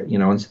for it,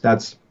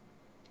 and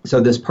so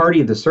this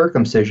party of the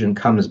circumcision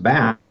comes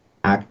back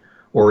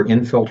or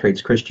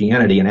infiltrates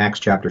Christianity in Acts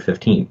chapter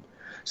 15.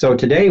 So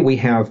today we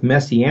have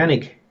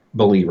Messianic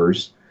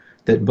believers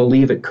that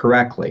believe it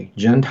correctly.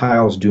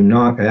 Gentiles do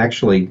not,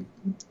 actually,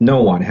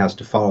 no one has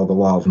to follow the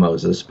law of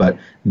Moses, but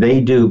they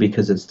do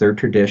because it's their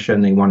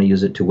tradition. They want to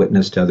use it to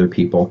witness to other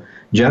people.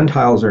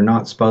 Gentiles are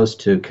not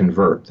supposed to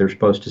convert. They're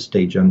supposed to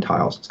stay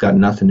Gentiles. It's got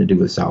nothing to do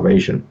with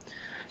salvation.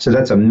 So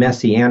that's a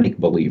Messianic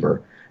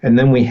believer. And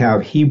then we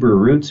have Hebrew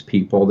roots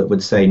people that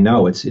would say,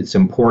 no, it's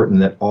important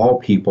that all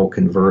people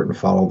convert and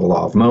follow the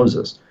law of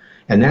Moses.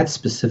 And that's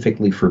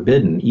specifically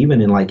forbidden,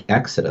 even in like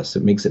Exodus.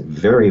 It makes it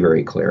very,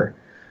 very clear.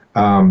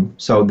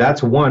 So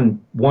that's one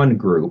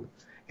group.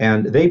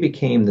 And they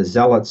became the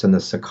Zealots and the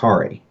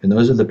Sicarii. And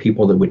those are the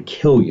people that would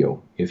kill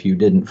you if you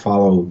didn't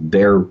follow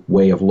their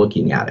way of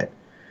looking at it.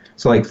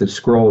 It's like the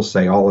scrolls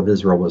say all of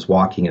Israel was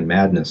walking in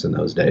madness in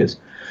those days.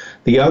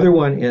 The other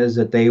one is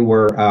that they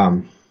were...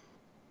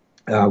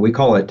 we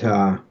call it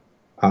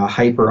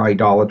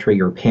hyper-idolatry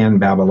or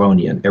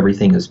pan-Babylonian.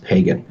 Everything is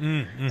pagan.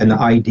 Mm-hmm. And the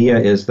idea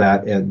is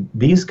that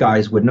these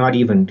guys would not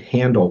even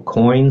handle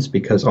coins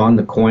because on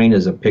the coin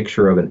is a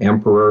picture of an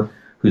emperor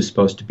who's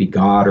supposed to be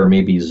God, or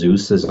maybe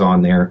Zeus is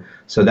on there.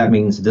 So that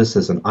means this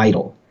is an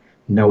idol.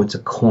 No, it's a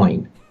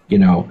coin,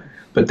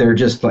 But they're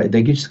just like,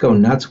 they just go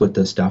nuts with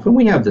this stuff. And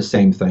we have the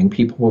same thing.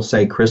 People will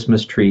say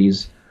Christmas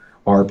trees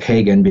are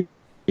pagan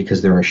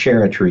because they're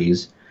Asherah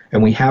trees.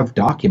 And we have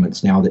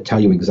documents now that tell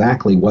you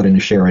exactly what an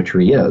Asherah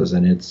tree is,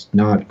 and it's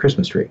not a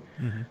Christmas tree.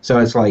 Mm-hmm. So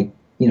it's like,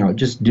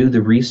 just do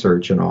the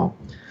research and all.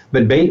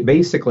 But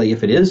basically,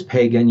 if it is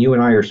pagan, you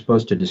and I are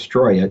supposed to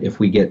destroy it if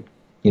we get,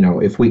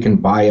 if we can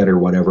buy it or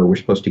whatever, we're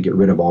supposed to get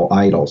rid of all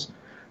idols.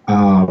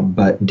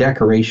 But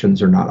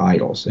decorations are not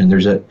idols. And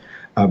there's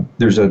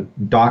a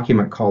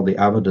document called the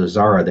Avodah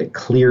Zarah that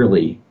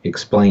clearly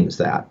explains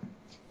that.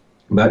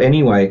 But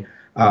anyway,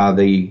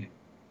 the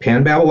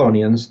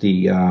Pan-Babylonians,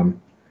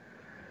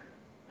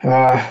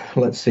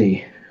 let's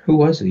see. Who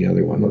was the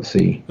other one? Let's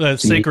see.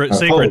 Sacred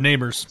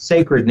Namers.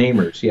 Sacred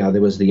Namers. Yeah,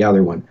 there was the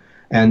other one.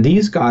 And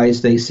these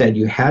guys, they said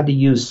you had to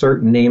use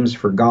certain names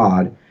for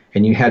God,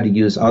 and you had to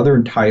use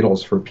other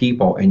titles for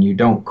people, and you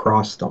don't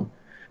cross them.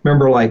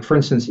 Remember, like, for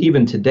instance,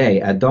 even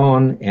today,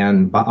 Adon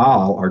and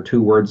Baal are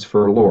 2 words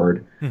for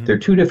Lord. Mm-hmm. They're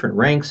 2 different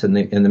ranks in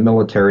the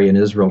military in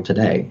Israel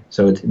today.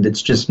 So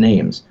it's just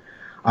names.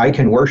 I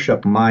can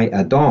worship my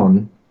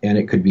Adon, and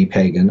it could be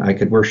pagan. I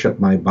could worship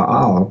my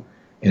Baal,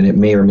 and it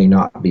may or may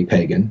not be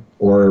pagan.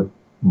 Or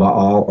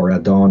Baal or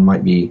Adon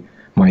might be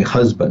my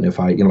husband, if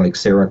I, like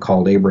Sarah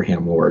called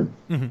Abraham Lord.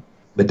 Mm-hmm.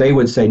 But they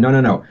would say, no,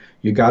 no, no,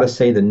 you got to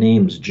say the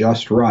names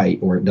just right,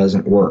 or it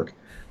doesn't work,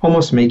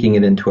 almost making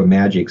it into a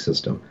magic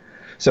system.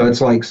 So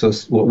it's like, so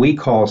what we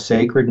call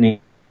sacred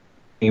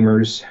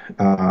namers,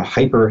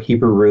 hyper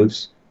Hebrew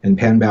roots, and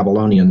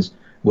Pan-Babylonians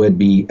would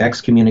be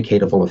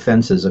excommunicatable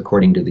offenses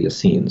according to the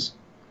Essenes.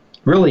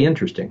 Really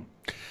interesting.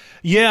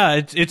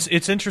 Yeah,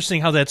 it's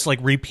interesting how that's like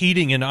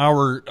repeating in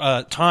our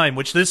time,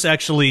 which this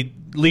actually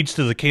leads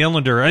to the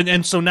calendar.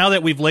 And so now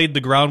that we've laid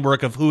the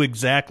groundwork of who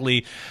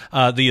exactly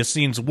the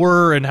Essenes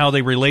were and how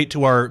they relate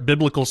to our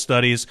biblical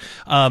studies,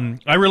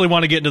 I really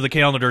want to get into the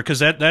calendar because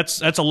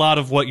that's a lot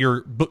of what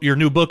your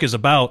new book is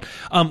about.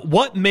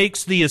 What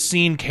makes the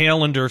Essene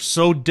calendar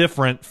so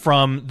different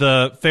from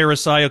the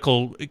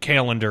Pharisaical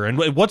calendar,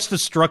 and what's the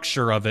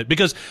structure of it?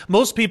 Because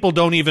most people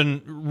don't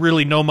even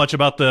really know much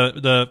about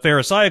the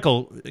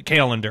Pharisaical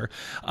calendar.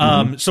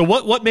 So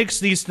what makes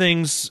these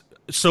things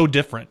so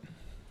different?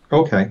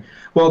 Okay.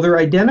 Well, they're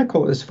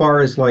identical as far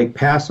as like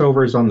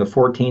Passover is on the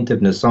 14th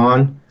of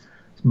Nisan,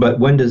 but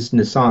when does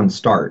Nisan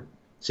start?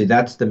 See,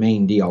 that's the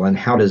main deal. And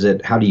how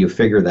do you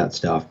figure that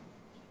stuff?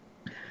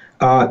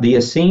 The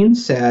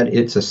Essenes said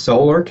it's a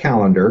solar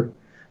calendar.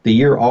 The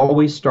year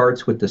always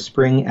starts with the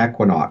spring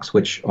equinox,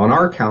 which on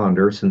our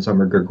calendar, since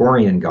I'm a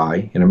Gregorian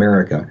guy in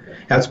America,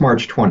 that's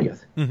March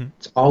 20th. Mm-hmm.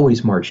 It's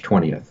always March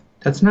 20th.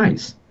 That's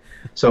nice.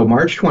 So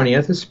March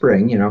 20th is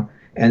spring,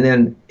 and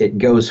then it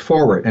goes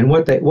forward. And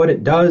what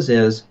it does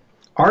is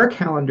our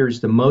calendar is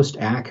the most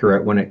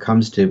accurate when it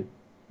comes to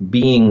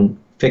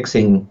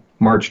fixing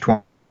March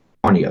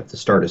 20th, the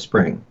start of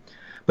spring.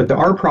 But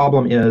our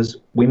problem is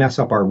we mess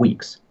up our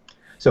weeks.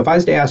 So if I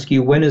was to ask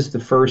you when is the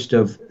first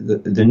of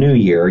the new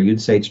year,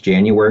 you'd say it's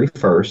January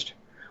 1st.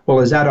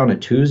 Well, is that on a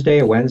Tuesday,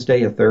 a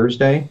Wednesday, a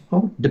Thursday?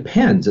 Well, it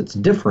depends. It's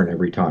different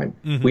every time.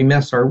 Mm-hmm. We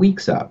mess our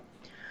weeks up.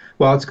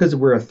 Well, it's because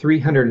we're a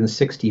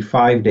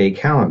 365-day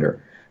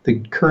calendar. The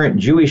current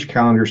Jewish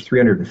calendar is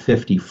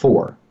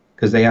 354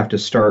 because they have to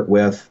start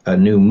with a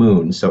new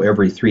moon. So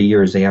every 3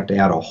 years they have to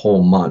add a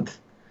whole month.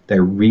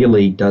 That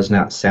really does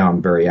not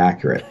sound very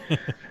accurate.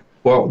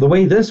 Well, the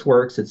way this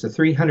works, it's a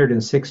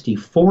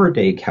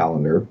 364-day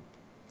calendar,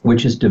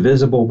 which is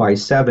divisible by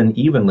 7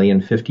 evenly in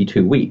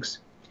 52 weeks.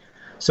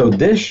 So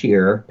this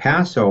year,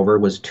 Passover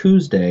was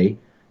Tuesday,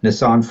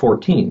 Nisan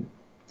 14.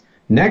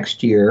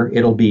 Next year,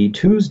 it'll be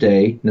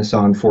Tuesday,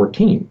 Nisan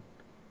 14.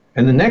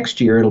 And the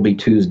next year, it'll be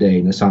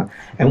Tuesday, Nisan.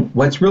 And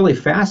what's really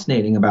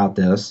fascinating about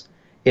this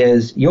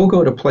is you'll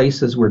go to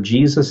places where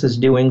Jesus is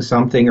doing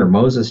something or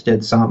Moses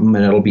did something,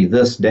 and it'll be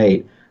this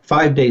date.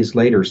 5 days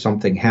later,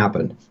 something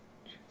happened.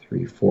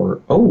 3,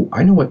 4. Oh,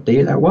 I know what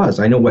day that was.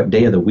 I know what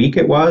day of the week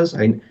it was.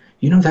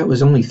 That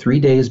was only 3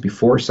 days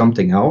before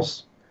something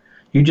else.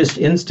 You just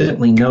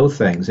instantly know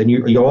things, and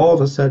you all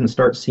of a sudden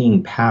start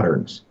seeing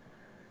patterns.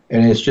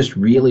 And it's just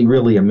really,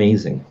 really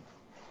amazing.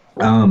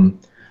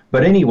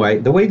 But anyway,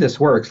 the way this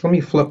works, let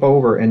me flip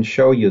over and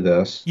show you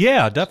this.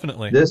 Yeah,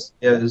 definitely.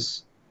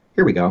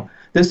 Here we go.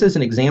 This is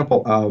an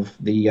example of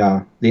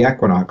the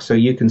equinox. So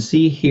you can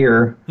see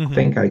here,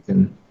 mm-hmm. I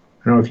don't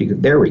know if you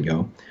can, there we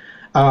go.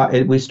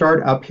 We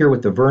start up here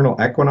with the vernal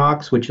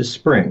equinox, which is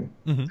spring,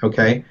 mm-hmm.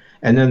 okay?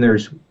 And then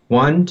there's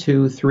 1,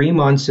 2, 3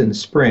 months in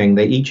spring.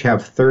 They each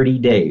have 30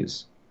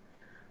 days,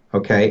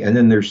 okay? And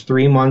then there's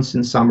 3 months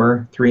in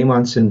summer, 3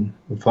 months in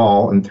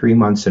fall, and 3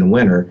 months in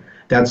winter.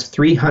 That's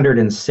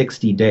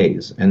 360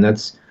 days, and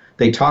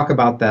they talk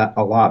about that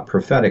a lot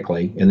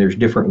prophetically, and there's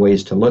different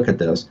ways to look at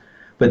this.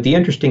 But the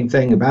interesting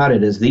thing about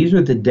it is these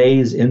are the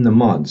days in the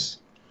months.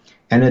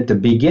 And at the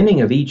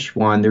beginning of each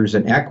one, there's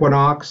an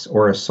equinox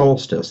or a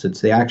solstice.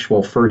 It's the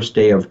actual first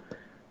day of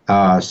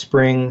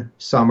spring,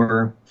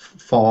 summer,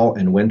 fall,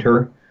 and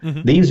winter.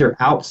 Mm-hmm. These are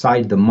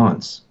outside the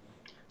months.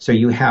 So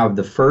you have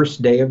the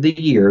first day of the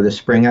year, the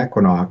spring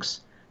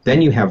equinox.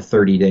 Then you have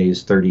 30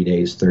 days, 30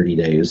 days, 30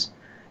 days.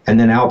 And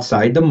then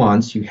outside the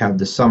months, you have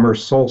the summer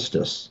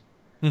solstice.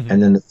 Mm-hmm.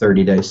 And then the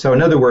 30 days. So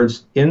in other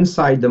words,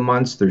 inside the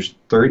months, there's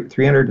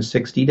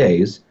 360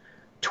 days,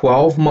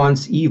 12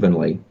 months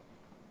evenly.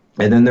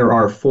 And then there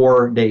are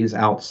 4 days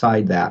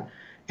outside that.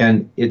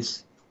 And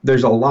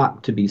there's a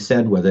lot to be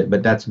said with it,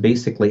 but that's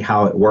basically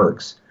how it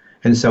works.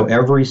 And so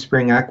every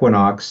spring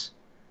equinox,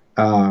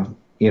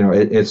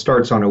 it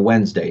starts on a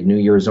Wednesday. New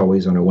Year's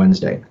always on a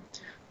Wednesday.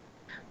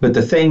 But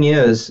the thing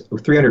is,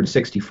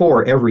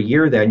 364, every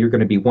year then you're going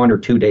to be 1 or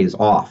 2 days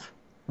off.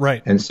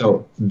 Right. And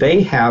so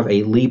they have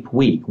a leap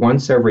week.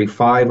 Once every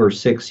 5 or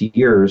 6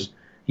 years,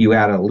 you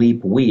add a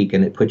leap week,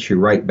 and it puts you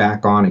right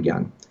back on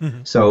again.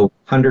 Mm-hmm. So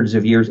hundreds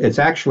of years, it's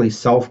actually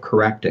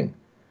self-correcting.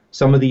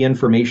 Some of the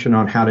information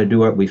on how to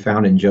do it we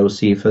found in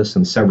Josephus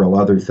and several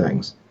other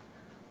things.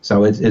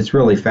 So it's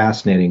really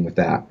fascinating with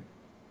that.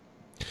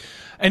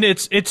 And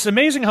it's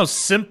amazing how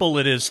simple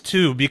it is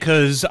too,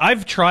 because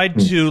I've tried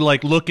to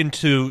look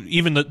into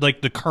even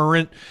the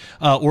current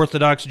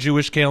Orthodox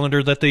Jewish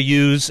calendar that they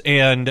use,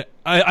 and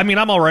I mean,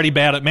 I'm already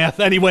bad at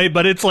math anyway,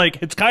 but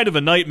it's kind of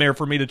a nightmare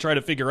for me to try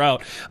to figure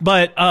out.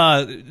 But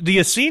the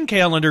Essene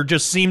calendar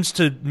just seems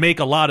to make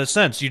a lot of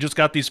sense. You just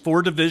got these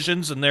 4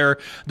 divisions, and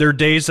they're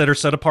days that are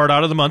set apart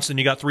out of the months, and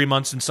you got 3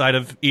 months inside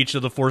of each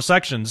of the 4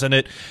 sections, and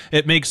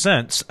it makes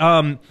sense.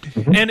 And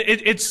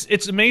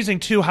it's amazing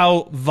too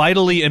how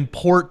vitally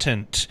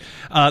important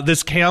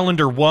this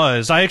calendar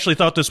was. I actually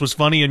thought this was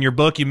funny in your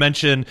book. You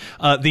mentioned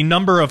the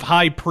number of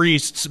high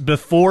priests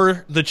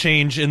before the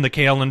change in the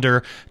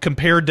calendar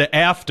compared to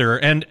after,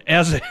 and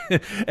as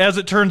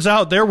it turns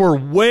out, there were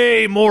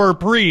way more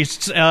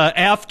priests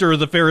after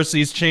the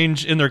Pharisees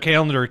changed in their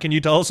calendar. Can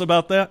you tell us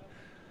about that?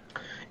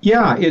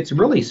 Yeah, it's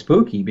really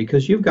spooky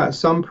because you've got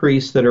some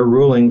priests that are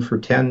ruling for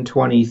 10,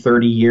 20,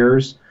 30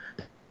 years.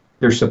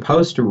 They're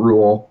supposed to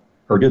rule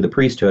or do the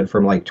priesthood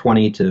from like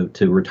 20 to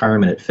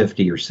retirement at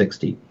 50 or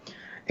 60.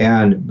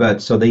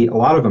 But so a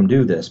lot of them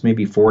do this,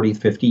 maybe 40,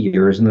 50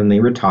 years, and then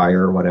they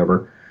retire or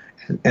whatever.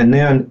 And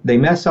then they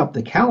mess up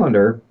the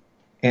calendar,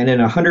 and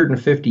in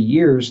 150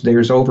 years,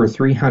 there's over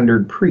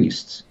 300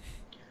 priests.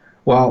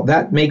 Well,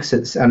 that makes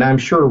it, and I'm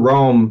sure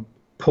Rome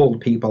pulled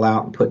people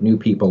out and put new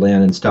people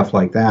in and stuff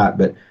like that,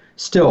 but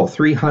still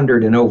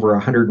 300 in over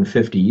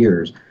 150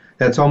 years.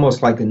 That's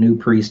almost like a new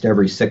priest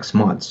every 6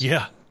 months.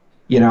 Yeah.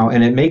 You know,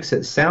 and it makes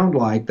it sound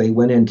like they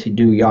went in to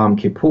do Yom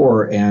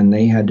Kippur and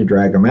they had to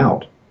drag them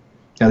out.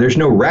 Now, there's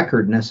no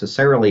record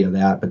necessarily of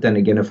that, but then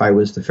again, if I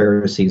was the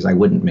Pharisees, I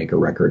wouldn't make a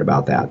record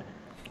about that.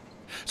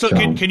 So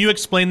can you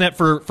explain that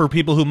for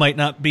people who might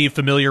not be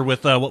familiar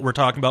with what we're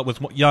talking about with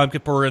Yom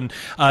Kippur, and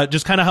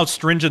just kind of how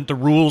stringent the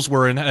rules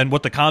were and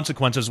what the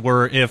consequences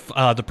were if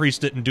the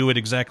priest didn't do it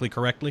exactly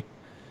correctly?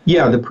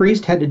 Yeah, the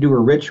priest had to do a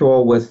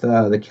ritual with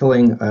the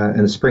killing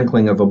and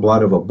sprinkling of the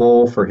blood of a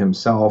bull for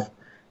himself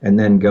and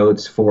then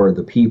goats for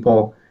the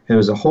people. And it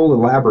was a whole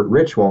elaborate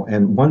ritual,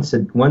 and once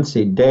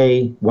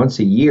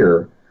a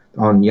year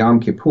on Yom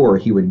Kippur,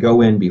 he would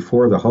go in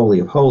before the Holy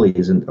of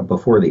Holies and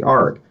before the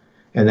Ark.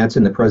 And that's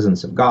in the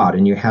presence of God.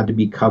 And you had to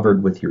be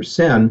covered with your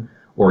sin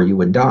or you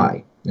would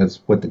die. That's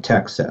what the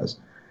text says.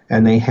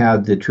 And they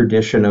had the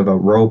tradition of a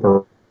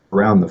rope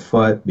around the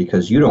foot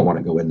because you don't want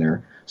to go in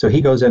there. So he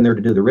goes in there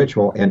to do the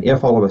ritual. And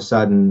if all of a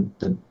sudden,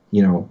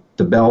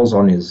 the bells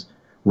on his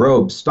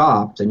robe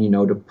stopped, then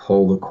to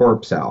pull the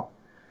corpse out.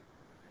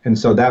 And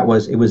so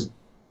it was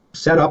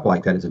set up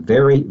like that. It's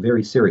very,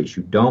 very serious.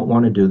 You don't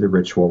want to do the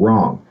ritual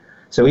wrong.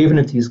 So even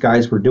if these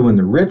guys were doing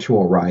the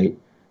ritual right,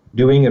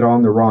 doing it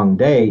on the wrong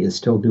day is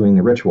still doing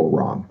the ritual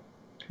wrong.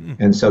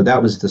 And so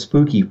that was the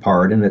spooky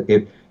part. And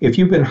if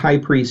you've been high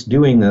priest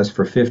doing this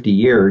for 50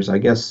 years, I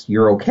guess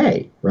you're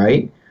okay,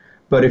 right?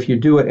 But if you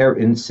do it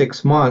in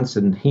 6 months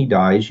and he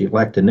dies, you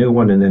elect a new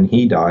one and then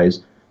he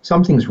dies,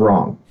 something's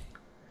wrong.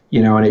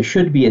 And it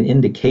should be an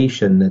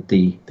indication that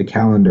the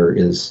calendar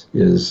is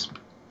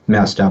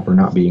messed up or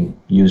not being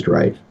used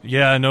right.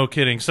 Yeah, no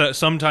kidding. So,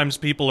 sometimes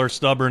people are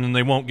stubborn and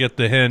they won't get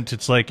the hint.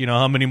 It's like,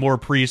 how many more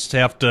priests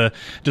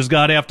does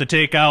God have to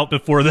take out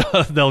before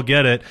they'll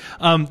get it?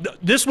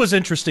 This was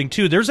interesting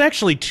too. There's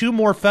actually 2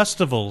 more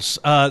festivals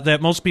that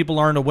most people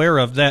aren't aware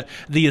of that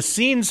the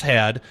Essenes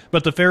had,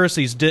 but the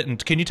Pharisees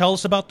didn't. Can you tell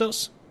us about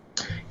those?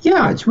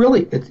 Yeah,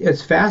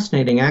 it's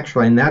fascinating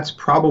actually, and that's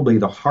probably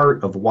the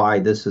heart of why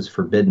this is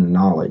forbidden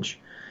knowledge.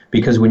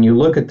 Because when you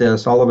look at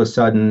this, all of a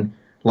sudden,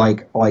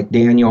 like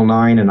Daniel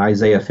 9 and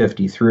Isaiah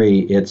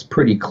 53, it's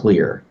pretty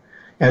clear.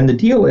 And the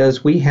deal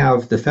is we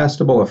have the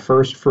festival of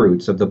first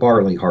fruits of the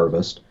barley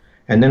harvest,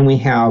 and then we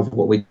have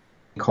what we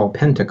call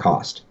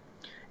Pentecost.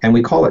 And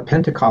we call it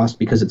Pentecost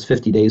because it's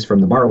 50 days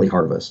from the barley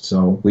harvest,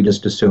 so we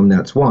just assume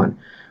that's one.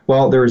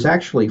 Well, there's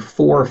actually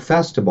 4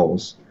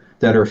 festivals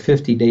that are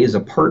 50 days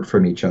apart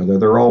from each other.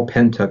 They're all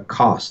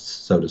Pentecosts,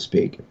 so to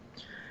speak.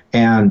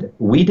 And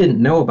we didn't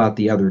know about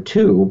the other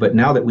 2, but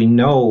now that we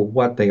know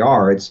what they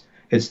are,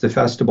 it's the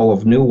festival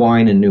of new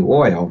wine and new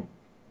oil.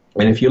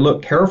 And if you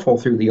look careful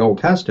through the Old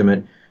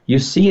Testament, you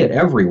see it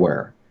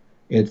everywhere.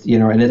 It's,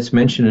 and it's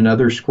mentioned in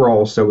other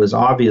scrolls, so it was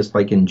obvious,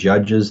 like in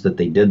Judges, that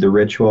they did the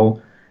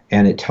ritual,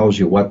 and it tells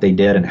you what they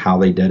did and how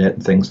they did it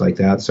and things like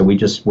that. So we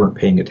just weren't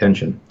paying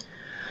attention.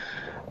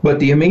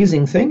 But the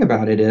amazing thing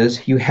about it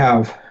is you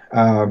have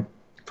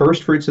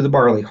first fruits of the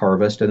barley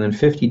harvest, and then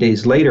 50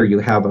 days later you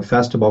have a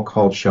festival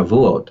called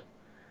Shavuot.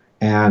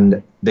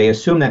 And they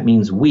assume that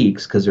means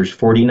weeks because there's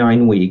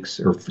 49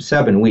 weeks, or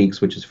 7 weeks,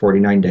 which is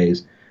 49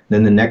 days.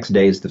 Then the next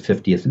day is the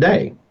 50th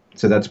day.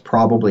 So that's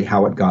probably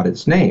how it got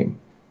its name.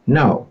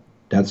 No,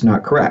 that's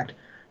not correct.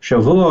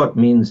 Shavuot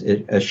means,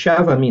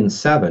 Sheva means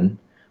 7,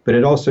 but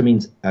it also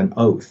means an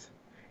oath.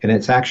 And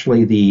it's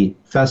actually the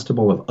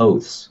festival of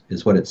oaths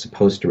is what it's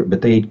supposed to,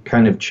 but they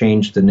kind of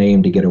changed the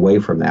name to get away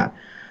from that.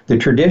 The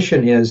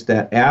tradition is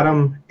that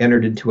Adam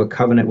entered into a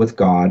covenant with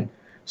God.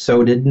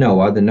 So did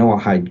Noah, the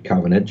Noahide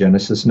covenant,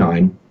 Genesis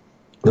 9.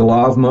 The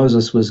law of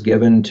Moses was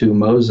given to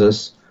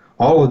Moses,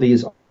 all of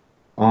these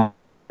on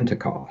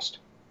Pentecost.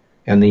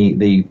 And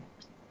the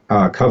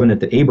covenant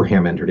that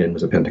Abraham entered in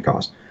was a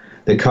Pentecost.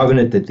 The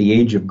covenant that the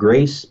age of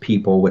grace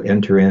people would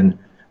enter in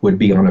would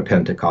be on a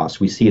Pentecost.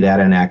 We see that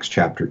in Acts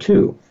chapter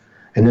 2.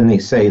 And then they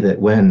say that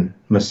when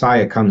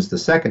Messiah comes the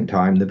second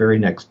time, the very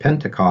next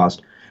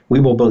Pentecost, we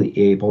will be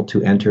able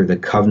to enter the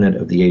covenant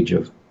of the age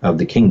of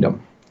the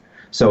kingdom.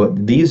 So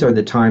these are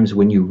the times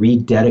when you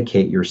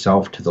rededicate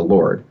yourself to the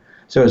Lord.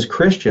 So as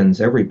Christians,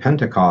 every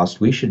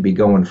Pentecost, we should be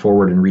going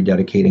forward and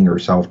rededicating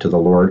ourselves to the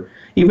Lord.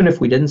 Even if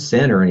we didn't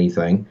sin or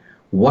anything,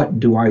 what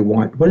do I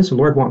want? What does the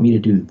Lord want me to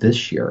do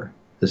this year?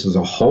 This is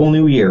a whole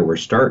new year. We're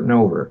starting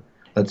over.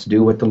 Let's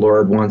do what the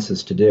Lord wants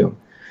us to do.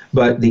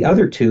 But the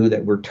other two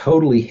that were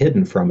totally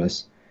hidden from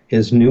us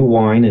is new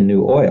wine and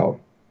new oil.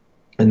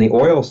 And the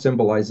oil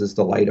symbolizes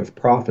the light of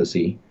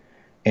prophecy,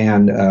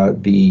 and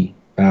the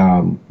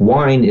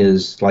wine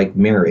is like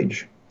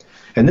marriage.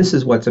 And this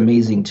is what's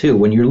amazing too.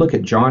 When you look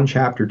at John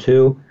chapter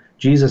 2,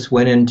 Jesus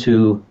went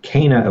into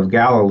Cana of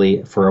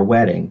Galilee for a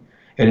wedding,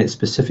 and it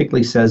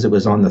specifically says it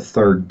was on the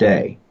third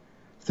day.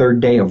 Third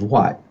day of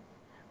what?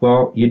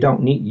 Well, you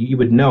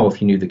would know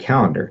if you knew the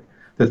calendar.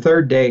 The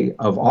third day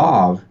of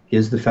Av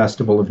is the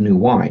festival of new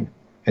wine.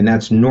 And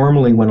that's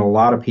normally when a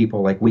lot of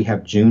people, like we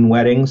have June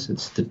weddings,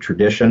 it's the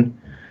tradition.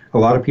 A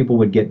lot of people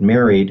would get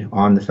married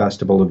on the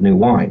festival of new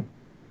wine.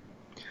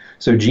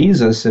 So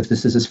Jesus, if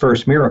this is his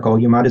first miracle,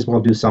 you might as well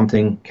do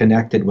something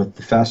connected with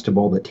the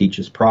festival that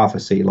teaches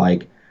prophecy,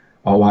 like,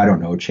 oh, I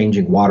don't know,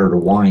 changing water to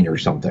wine or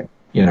something,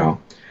 you know.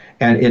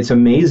 And it's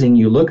amazing.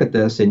 You look at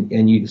this and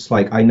it's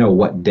like, I know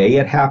what day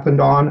it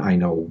happened on. I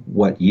know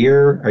what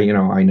year, or, you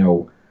know, I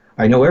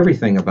know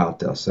everything about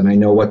this, and I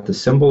know what the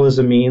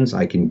symbolism means.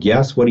 I can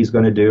guess what he's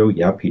going to do.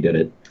 Yep, he did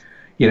it.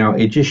 You know,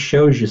 it just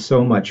shows you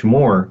so much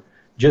more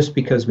just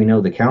because we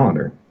know the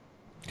calendar.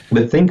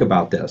 But think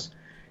about this.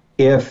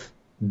 If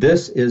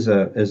this is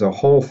a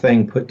whole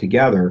thing put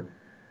together,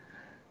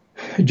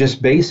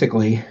 just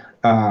basically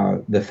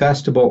the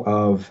festival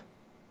of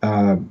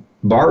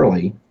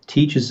barley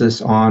teaches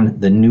us on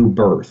the new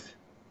birth.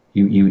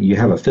 You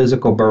have a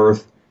physical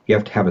birth, you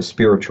have to have a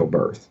spiritual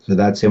birth. So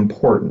that's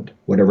important,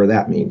 whatever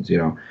that means, you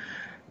know.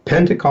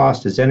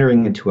 Pentecost is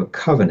entering into a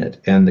covenant,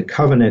 and the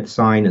covenant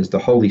sign is the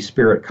Holy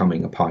Spirit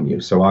coming upon you.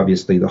 So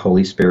obviously the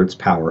Holy Spirit's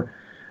power.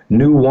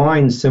 New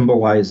wine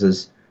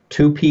symbolizes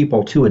two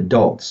people, two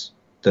adults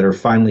that are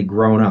finally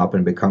grown up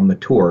and become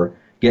mature,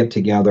 get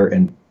together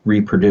and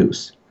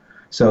reproduce.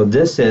 So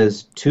this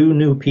is two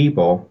new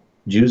people,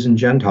 Jews and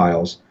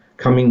Gentiles,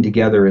 coming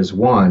together as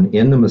one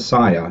in the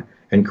Messiah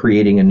and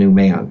creating a new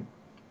man.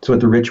 That's what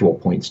the ritual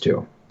points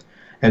to.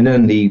 And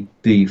then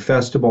the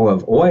festival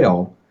of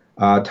oil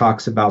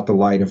talks about the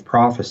light of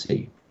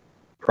prophecy.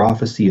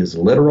 Prophecy is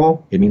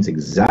literal. It means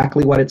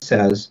exactly what it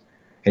says.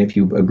 And if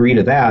you agree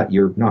to that,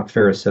 you're not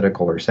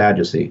Pharisaical or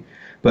Sadducee.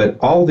 But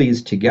all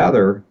these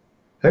together,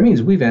 that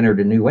means we've entered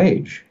a new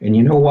age. And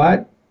you know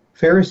what?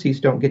 Pharisees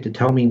don't get to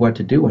tell me what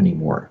to do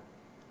anymore.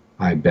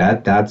 I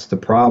bet that's the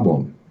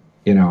problem,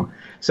 you know.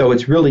 So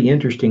it's really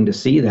interesting to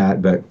see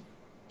that, but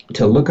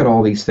to look at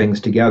all these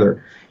things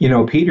together. You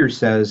know, Peter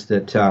says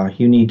that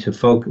you need to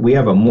focus. We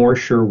have a more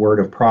sure word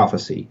of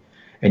prophecy,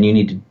 and you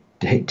need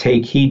to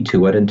take heed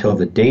to it until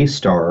the day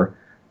star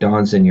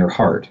dawns in your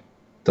heart,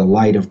 the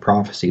light of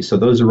prophecy. So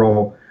those are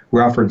all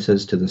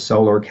references to the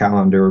solar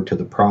calendar, to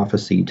the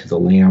prophecy, to the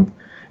lamp.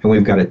 And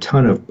we've got a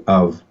ton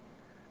of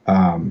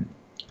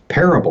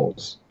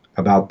parables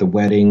about the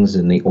weddings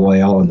and the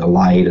oil and the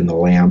light and the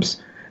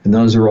lamps. And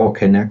those are all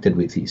connected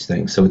with these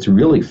things. So it's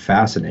really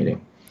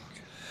fascinating.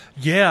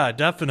 Yeah,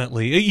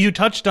 definitely. You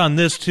touched on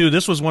this too.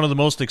 This was one of the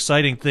most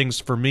exciting things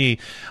for me,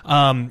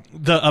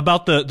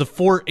 about the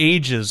four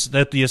ages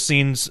that the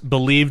Essenes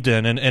believed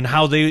in, and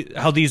how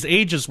these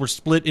ages were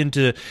split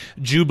into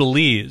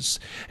jubilees.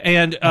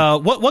 And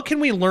what can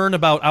we learn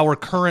about our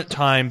current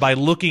time by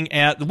looking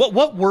at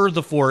what were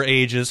the four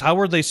ages, how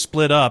were they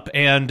split up,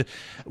 and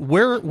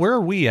where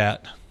are we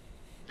at?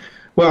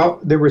 Well,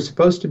 there was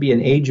supposed to be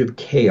an age of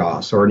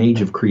chaos or an age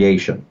of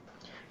creation.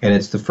 And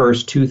it's the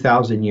first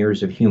 2,000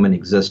 years of human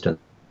existence.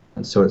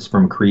 And so it's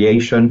from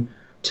creation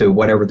to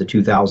whatever the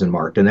 2000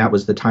 marked, and that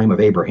was the time of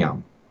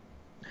Abraham.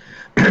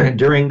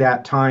 During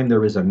that time, there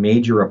was a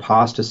major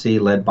apostasy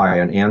led by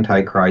an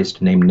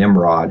antichrist named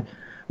Nimrod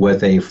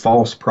with a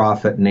false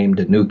prophet named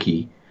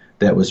Anuki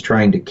that was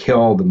trying to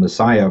kill the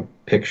Messiah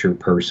picture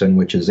person,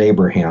 which is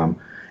Abraham.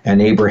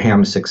 And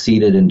Abraham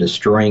succeeded in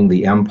destroying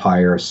the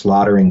empire,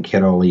 slaughtering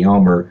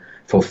Chedorlaomer,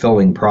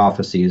 fulfilling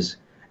prophecies,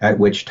 at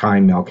which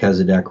time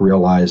Melchizedek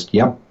realized,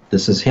 yep,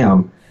 this is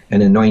him,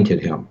 and anointed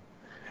him.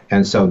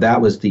 And so that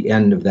was the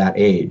end of that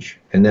age.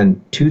 And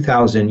then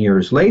 2,000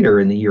 years later,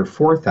 in the year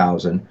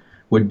 4000,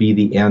 would be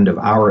the end of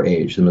our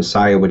age. The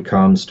Messiah would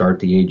come, start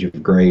the age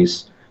of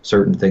grace,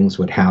 certain things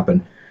would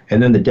happen.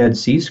 And then the Dead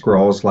Sea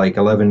Scrolls, like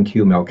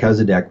 11Q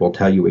Melchizedek, will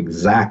tell you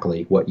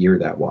exactly what year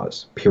that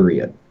was,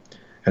 period.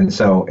 And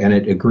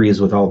it agrees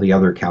with all the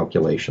other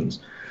calculations.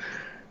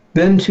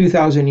 Then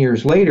 2,000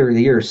 years later,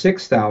 the year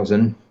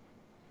 6000,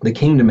 the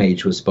kingdom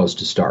age was supposed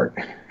to start,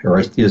 or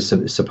is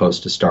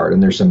supposed to start,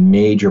 and there's some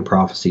major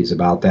prophecies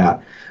about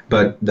that.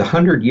 But the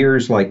 100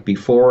 years like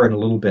before and a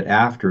little bit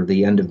after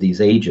the end of these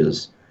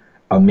ages,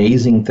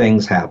 amazing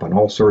things happen,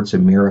 all sorts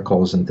of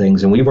miracles and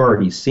things. And we've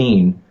already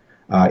seen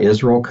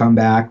Israel come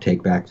back,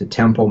 take back the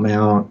Temple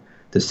Mount,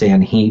 the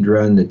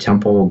Sanhedrin, the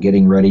temple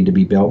getting ready to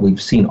be built.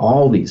 We've seen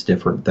all these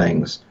different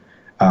things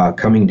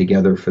coming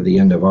together for the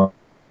end of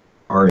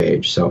our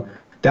age. So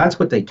that's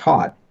what they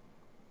taught.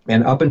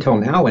 And up until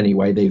now,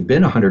 anyway, they've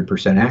been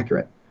 100%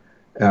 accurate.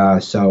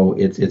 So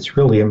it's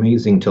really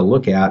amazing to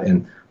look at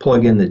and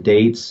plug in the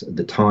dates,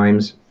 the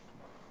times.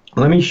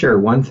 Let me share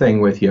one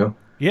thing with you.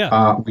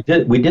 Yeah. We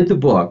did the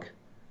book,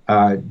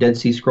 Dead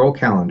Sea Scroll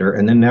Calendar,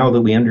 and then now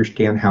that we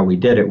understand how we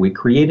did it, we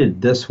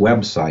created this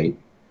website.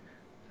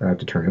 I have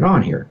to turn it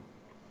on here.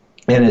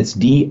 And it's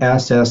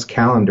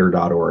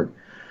dsscalendar.org.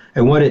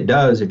 And what it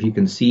does, if you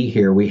can see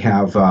here, we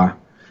have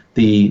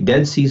the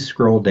Dead Sea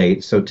Scroll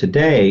date. So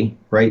today,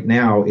 right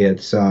now,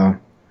 it's the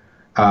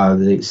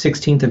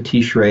 16th of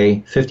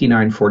Tishrei,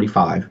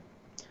 5945.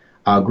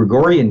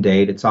 Gregorian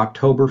date, it's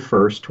October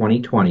 1st,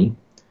 2020.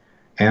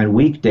 And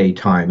weekday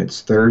time,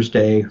 it's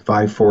Thursday,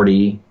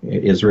 5:40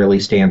 Israeli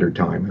Standard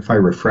Time. If I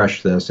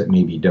refresh this, it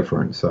may be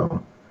different.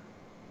 So,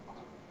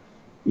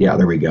 yeah,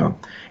 there we go.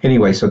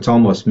 Anyway, so it's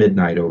almost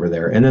midnight over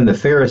there. And then the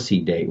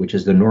Pharisee date, which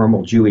is the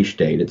normal Jewish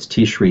date, it's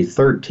Tishrei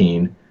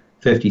 13,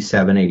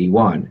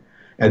 5781.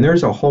 And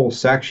there's a whole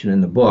section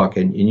in the book,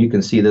 and you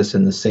can see this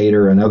in the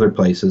Seder and other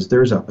places.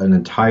 There's an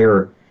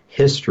entire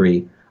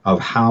history of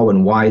how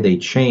and why they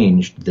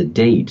changed the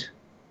date,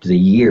 the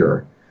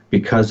year,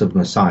 because of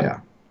Messiah,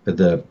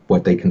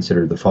 what they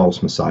considered the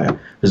false Messiah.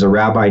 There's a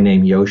rabbi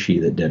named Yoshi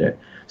that did it.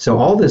 So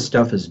all this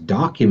stuff is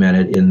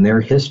documented in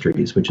their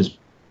histories, which is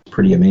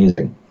pretty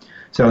amazing.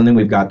 So, and then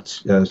we've got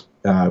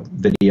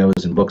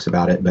videos and books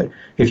about it. But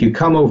if you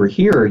come over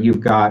here,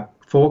 you've got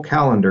full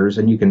calendars,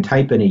 and you can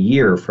type in a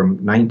year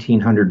from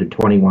 1900 to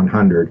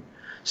 2100.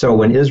 So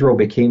when Israel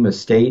became a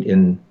state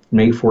in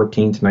May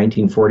 14th,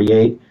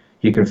 1948,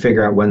 you can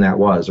figure out when that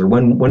was, or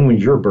when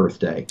was your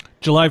birthday?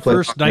 July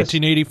 1st,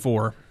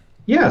 1984.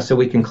 Yeah, so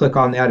we can click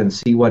on that and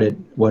see what it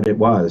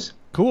was.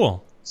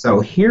 Cool.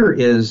 So here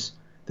is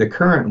the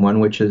current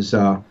one, which is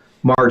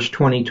March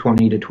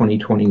 2020 to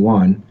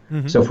 2021.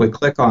 Mm-hmm. So if we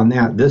click on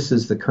that, this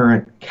is the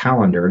current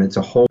calendar, and it's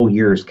a whole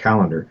year's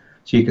calendar.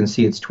 So you can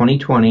see it's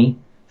 2020,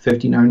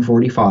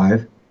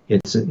 5945.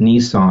 It's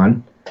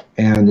Nisan,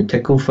 and the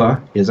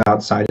Tekufa is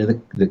outside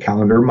of the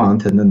calendar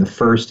month, and then the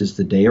first is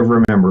the Day of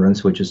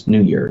Remembrance, which is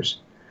New Year's.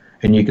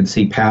 And you can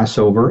see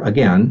Passover,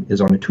 again, is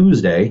on a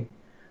Tuesday,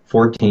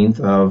 14th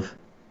of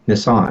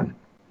Nisan.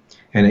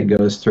 And it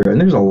goes through.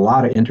 And there's a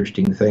lot of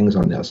interesting things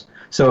on this.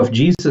 So if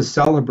Jesus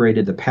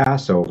celebrated the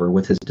Passover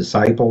with his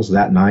disciples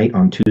that night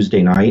on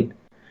Tuesday night,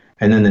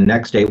 and then the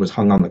next day was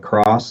hung on the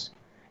cross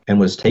and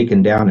was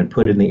taken down and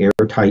put in the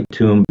airtight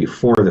tomb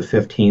before the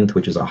 15th,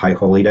 which is a high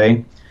holy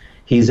day,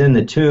 he's in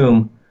the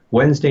tomb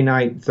Wednesday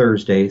night,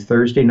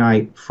 Thursday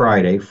night,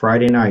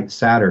 Friday night,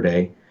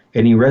 Saturday,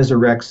 and he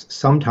resurrects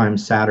sometime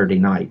Saturday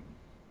night.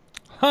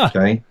 Huh.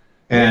 Okay?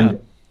 And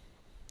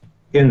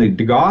in the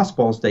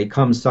Gospels, they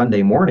come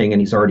Sunday morning,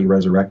 and he's already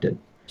resurrected.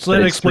 So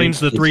that explains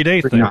the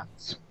 3-day thing.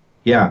 Nuts.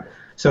 Yeah.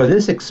 So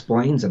this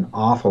explains an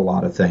awful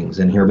lot of things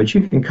in here, but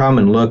you can come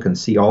and look and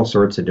see all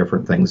sorts of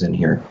different things in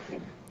here.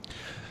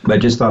 But I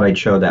just thought I'd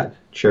share that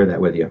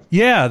with you.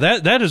 Yeah,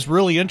 that is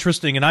really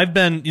interesting. And I've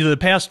been, the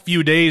past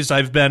few days,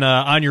 I've been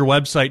on your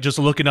website just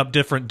looking up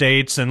different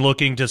dates and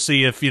looking to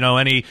see if,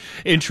 any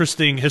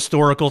interesting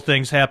historical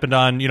things happened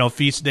on,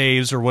 feast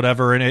days or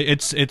whatever. And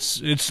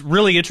it's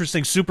really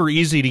interesting, super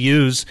easy to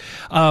use.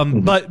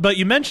 But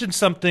you mentioned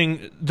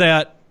something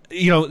that,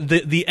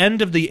 the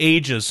end of the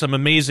ages, some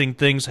amazing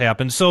things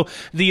happened. So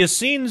the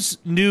Essenes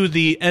knew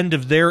the end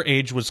of their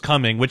age was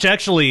coming, which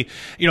actually,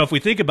 if we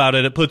think about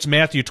it, it puts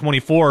Matthew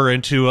 24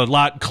 into a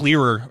lot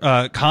clearer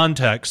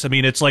context. I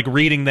mean, it's like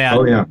reading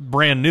that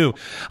brand new.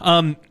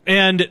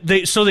 And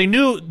they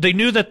knew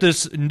that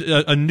this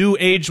a new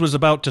age was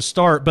about to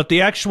start, but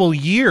the actual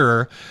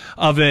year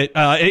of it,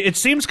 it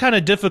seems kind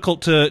of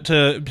difficult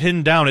to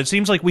pin down. It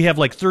seems like we have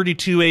like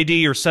 32 AD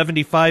or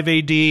 75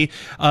 AD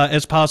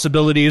as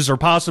possibilities, or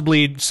possibly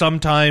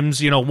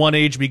sometimes one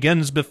age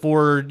begins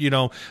before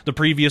the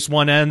previous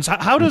one ends.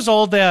 How does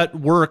all that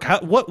work?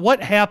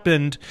 What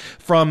happened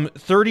from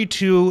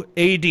 32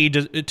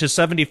 AD to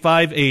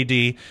 75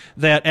 AD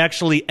that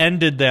actually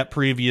ended that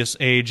previous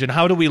age, and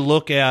how do we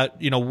look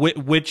at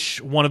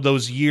which one of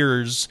those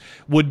years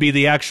would be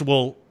the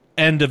actual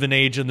end of an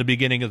age and the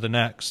beginning of the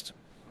next?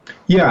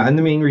 Yeah, and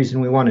the main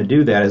reason we want to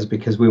do that is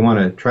because we want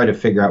to try to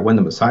figure out when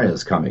the Messiah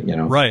is coming,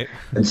 Right.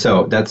 And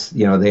so that's,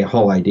 the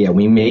whole idea.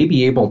 We may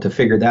be able to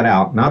figure that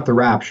out, not the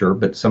rapture,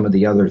 but some of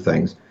the other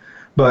things.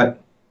 But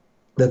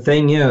the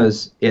thing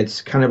is,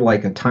 it's kind of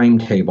like a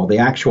timetable. The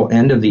actual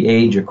end of the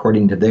age,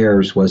 according to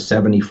theirs, was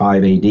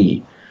 75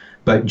 AD.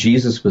 But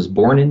Jesus was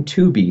born in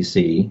 2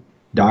 BC,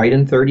 died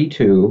in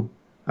 32,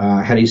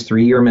 had his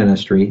 3-year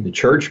ministry. The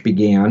church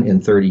began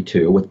in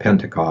 32 with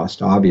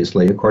Pentecost,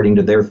 obviously, according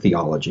to their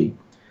theology.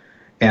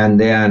 And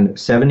then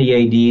 70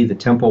 AD, the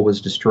temple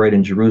was destroyed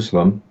in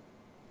Jerusalem.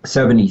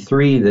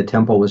 73, the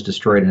temple was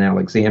destroyed in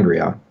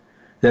Alexandria.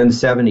 Then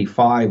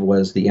 75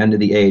 was the end of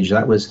the age.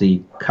 That was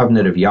the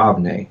covenant of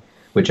Yavne,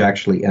 which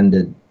actually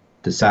ended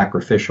the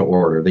sacrificial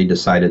order. They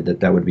decided that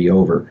that would be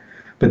over.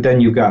 But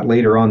then you've got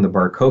later on the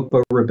Bar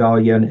Kokhba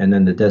rebellion and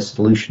then the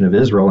dissolution of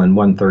Israel in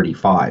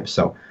 135.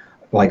 So,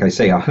 like I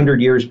say,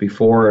 100 years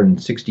before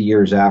and 60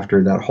 years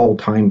after, that whole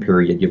time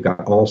period, you've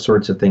got all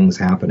sorts of things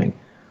happening,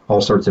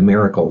 all sorts of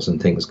miracles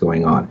and things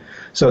going on.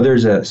 So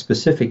there's a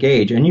specific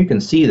age, and you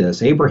can see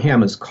this.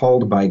 Abraham is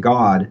called by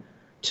God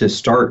to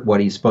start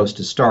what he's supposed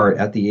to start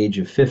at the age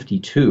of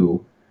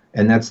 52,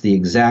 and that's the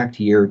exact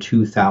year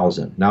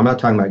 2000. Now, I'm not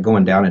talking about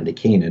going down into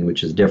Canaan,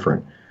 which is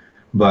different,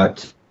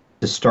 but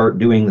to start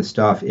doing the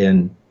stuff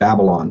in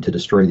Babylon to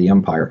destroy the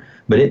empire.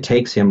 But it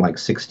takes him like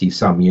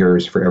 60-some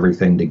years for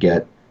everything to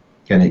get,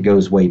 and it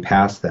goes way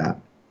past that.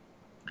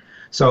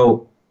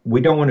 So we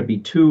don't want to be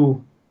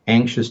too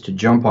anxious to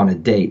jump on a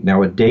date.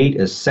 Now, a date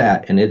is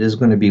set, and it is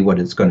going to be what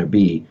it's going to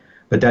be,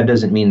 but that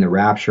doesn't mean the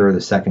rapture,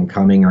 the second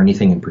coming, or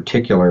anything in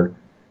particular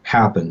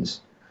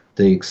happens.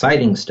 The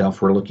exciting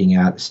stuff we're looking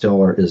at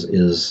still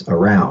is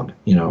around.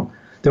 You know,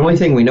 the only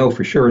thing we know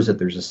for sure is that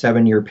there's a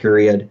 7-year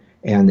period,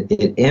 and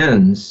it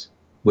ends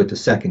with the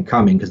second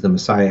coming because the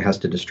Messiah has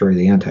to destroy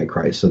the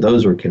Antichrist. So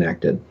those are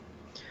connected.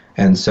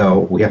 And so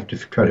we have to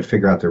try to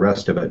figure out the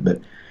rest of it. But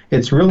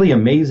it's really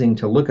amazing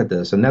to look at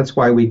this. And that's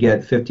why we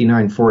get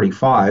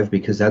 5945,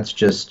 because that's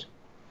just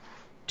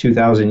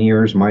 2,000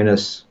 years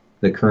minus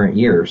the current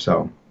year.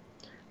 So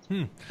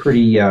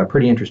pretty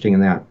interesting in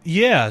that.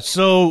 Yeah.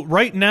 So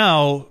right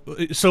now,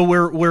 so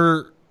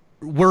we're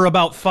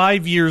about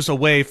 5 years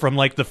away from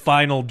like the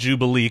final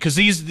Jubilee, because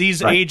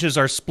these right. ages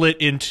are split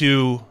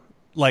into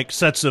like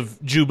sets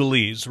of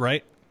Jubilees,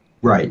 right?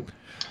 Right.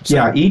 So,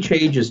 yeah, each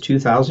age is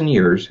 2,000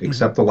 years,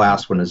 except the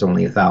last one is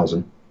only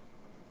 1,000,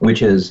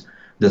 which is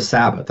the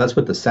Sabbath. That's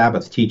what the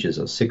Sabbath teaches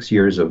us, 6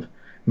 years of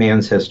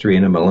man's history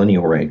and a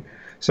millennial reign.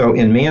 So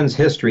in man's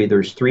history,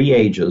 there's 3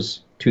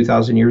 ages,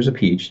 2,000 years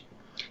apiece.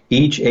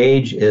 Each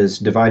age is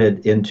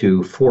divided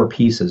into 4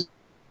 pieces.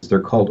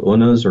 They're called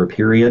unas, or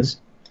periods.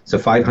 It's a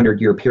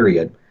 500-year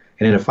period.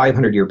 And in a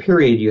 500-year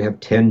period, you have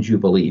 10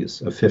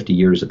 jubilees of 50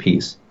 years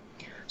apiece.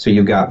 So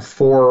you've got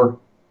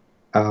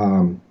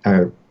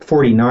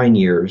 49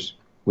 years,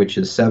 which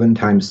is 7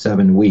 times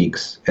 7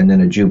 weeks, and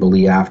then a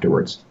jubilee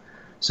afterwards.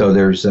 So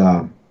there's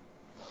 2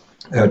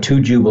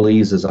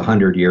 jubilees is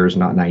 100 years,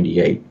 not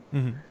 98.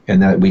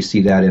 And that we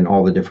see that in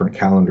all the different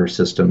calendar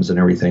systems and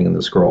everything in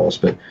the scrolls.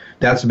 But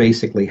that's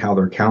basically how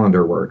their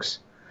calendar works.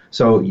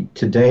 So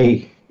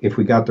today, if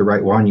we got the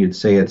right one, you'd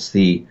say it's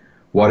the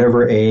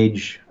whatever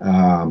age,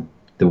 the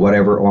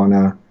whatever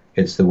ona,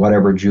 it's the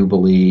whatever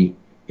jubilee,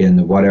 in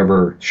the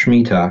whatever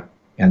Shemitah,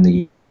 and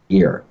the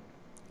year.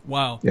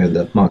 Wow. Yeah,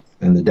 the month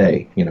and the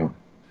day, you know.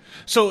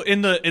 So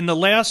in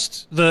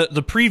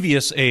the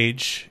previous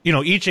age, you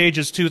know, each age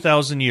is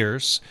 2,000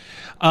 years.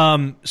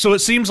 So it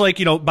seems like,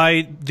 you know,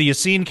 by the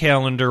Essene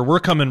calendar, we're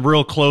coming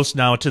real close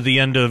now to the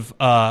end of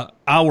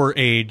our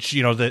age,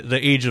 you know, the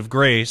age of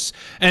grace.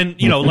 And,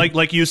 you know,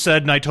 like you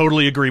said, and I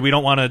totally agree, we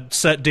don't want to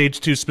set dates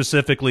too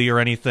specifically or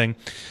anything.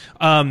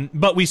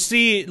 But we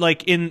see,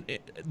 like, in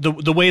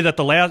the way that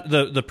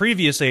the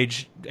previous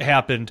age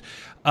happened,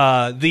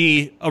 around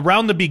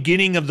the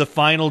beginning of the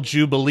final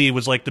Jubilee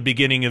was like the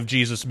beginning of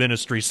Jesus'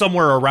 ministry,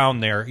 somewhere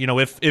around there. You know,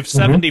 if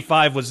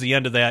 75 was the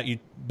end of that, you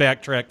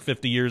backtrack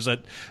 50 years,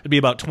 that'd be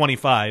about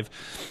 25.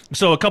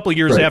 So a couple of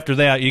years right. after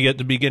that, you get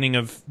the beginning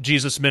of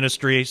Jesus'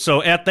 ministry.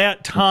 So at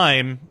that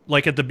time,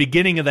 like at the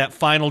beginning of that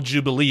final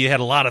Jubilee, you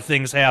had a lot of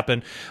things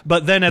happen.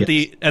 But then at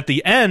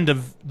the end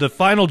of the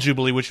final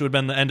Jubilee, which would have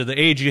been the end of the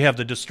age, you have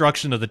the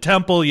destruction of the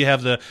temple. You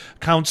have the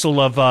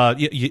council of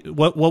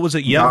what was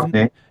it?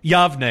 Yavne.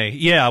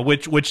 Yeah,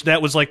 which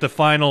that was like the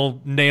final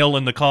nail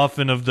in the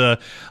coffin of the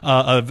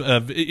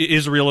of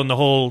Israel and the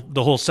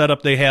whole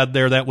setup they had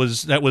there. That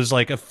was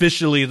like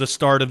officially the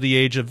start of the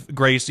age of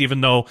grace,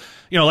 even though,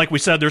 you know, like we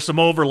said, there's some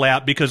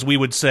overlap, because we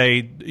would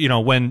say, you know,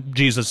 when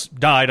Jesus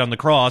died on the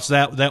cross,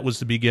 that was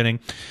the beginning.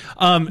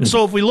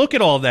 So if we look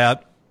at all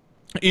that,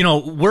 you know,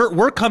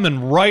 we're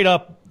coming right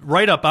up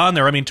on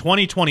there. I mean,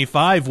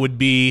 2025 would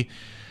be,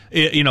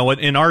 you know,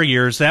 in our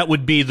years, that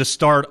would be the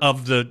start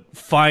of the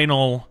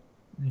final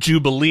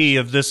Jubilee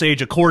of this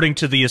age according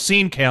to the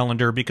Essene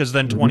calendar, because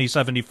then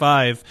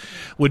 2075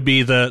 would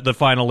be the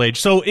final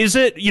age. So is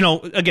it, you know,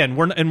 again,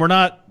 we're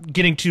not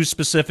getting too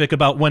specific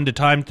about when to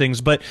time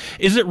things, but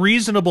is it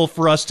reasonable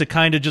for us to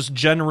kind of just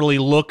generally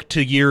look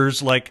to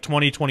years like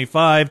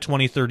 2025,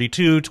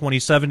 2032,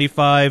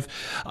 2075,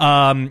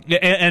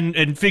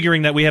 and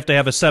figuring that we have to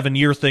have a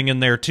 7-year thing in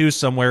there too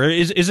somewhere?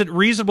 Is it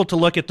reasonable to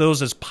look at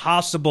those as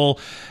possible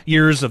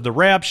years of the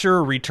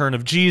rapture, return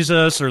of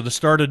Jesus, or the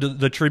start of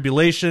the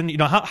tribulation? You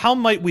know, how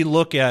might we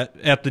look at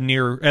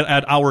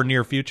our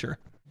near future?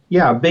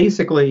 Yeah,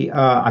 basically,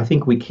 I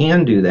think we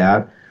can do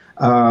that.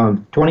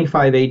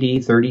 25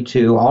 AD,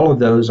 32, all of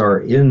those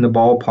are in the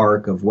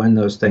ballpark of when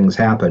those things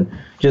happen.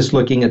 Just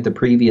looking at the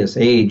previous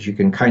age, you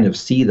can kind of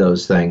see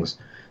those things.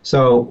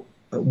 So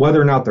whether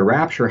or not the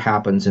rapture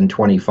happens in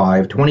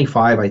 25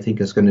 I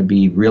think is going to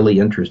be really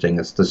interesting.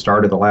 It's the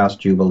start of the last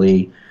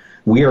Jubilee.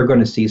 We are going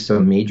to see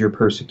some major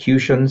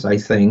persecutions, I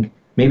think.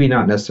 Maybe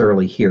not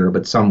necessarily here,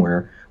 but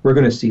somewhere. we're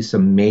going to see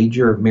some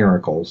major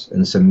miracles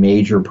and some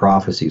major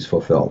prophecies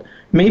fulfilled.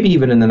 Maybe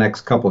even in the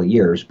next couple of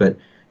years, but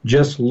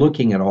just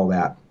looking at all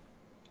that,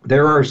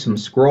 there are some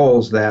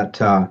scrolls that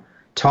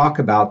talk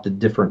about the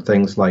different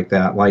things like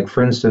that. Like,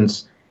 for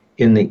instance,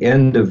 in the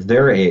end of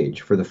their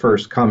age, for the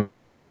first coming,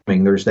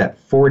 there's that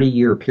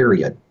 40-year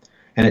period,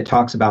 and it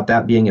talks about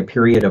that being a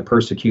period of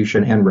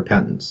persecution and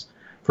repentance.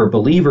 For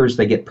believers,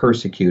 they get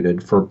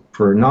persecuted. For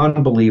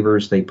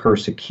non-believers, they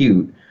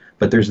persecute,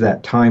 but there's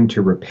that time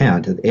to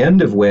repent, at the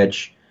end of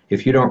which,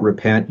 if you don't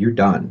repent, you're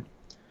done.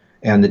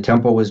 And the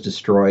temple was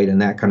destroyed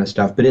and that kind of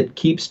stuff. But it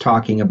keeps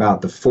talking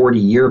about the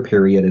 40-year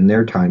period in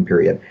their time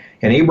period.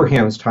 And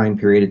Abraham's time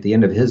period, at the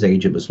end of his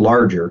age, it was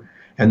larger.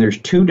 And there's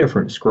two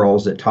different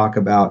scrolls that talk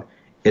about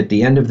at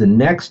the end of the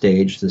next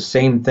age, the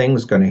same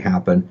thing's going to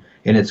happen,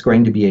 and it's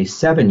going to be a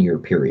 7-year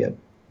period.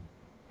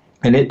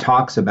 And it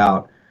talks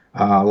about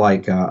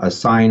a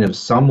sign of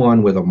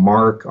someone with a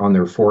mark on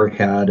their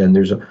forehead, and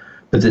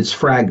but it's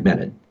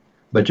fragmented.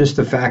 But just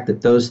the fact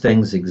that those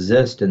things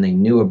exist and they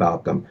knew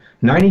about them.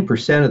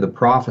 90% of the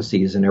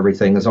prophecies and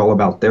everything is all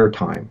about their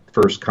time,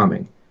 first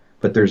coming.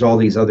 But there's all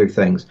these other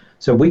things.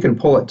 So we can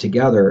pull it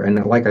together,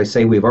 and like I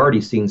say, we've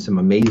already seen some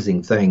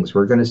amazing things.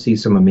 We're going to see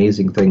some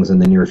amazing things in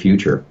the near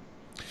future.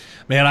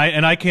 Man,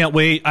 I can't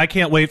wait. I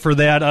can't wait for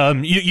that.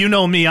 You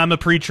know me. I'm a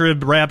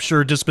pre-trib,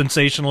 rapture,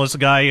 dispensationalist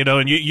guy,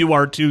 and you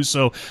are too.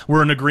 So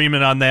we're in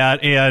agreement on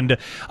that. And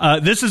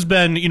this has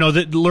been,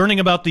 learning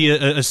about the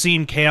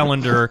Essene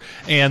calendar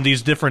and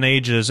these different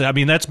ages. I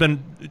mean, that's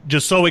been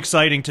just so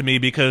exciting to me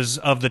because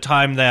of the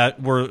time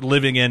that we're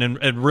living in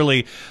and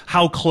really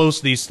how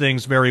close these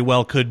things very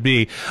well could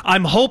be.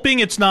 I'm hoping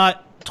it's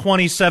not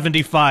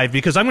 2075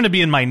 because I'm going to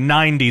be in my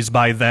 90s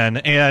by then,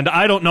 and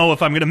I don't know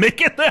if I'm going to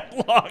make it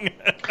that long.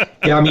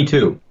 Yeah, me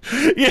too.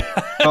 Yeah.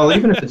 Well,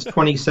 even if it's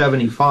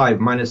 2075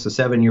 minus the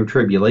 7-year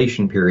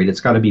tribulation period,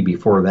 it's got to be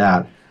before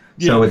that.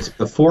 So it's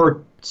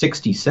before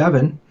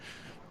 67.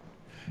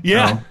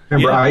 Yeah.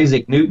 Remember,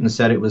 Isaac Newton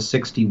said it was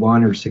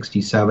 61 or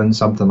 67,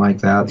 something like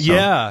that. So.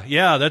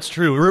 Yeah, that's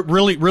true.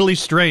 Really, really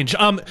strange.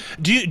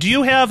 Do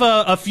you have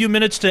a few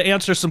minutes to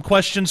answer some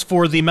questions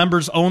for the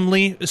members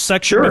only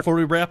section before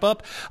we wrap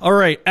up? All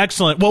right,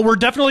 excellent. Well, we're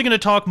definitely going to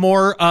talk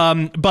more,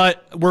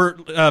 but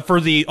we're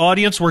for the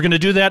audience, we're going to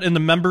do that in the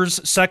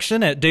members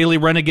section at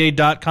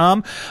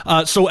dailyrenegade.com.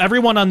 So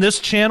everyone on this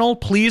channel,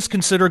 please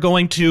consider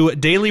going to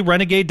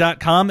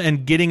dailyrenegade.com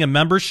and getting a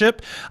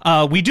membership.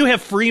 We do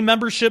have free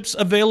memberships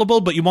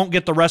available, but you won't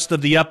get the rest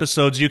of the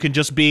episodes. You can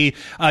just be,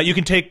 you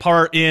can take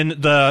part in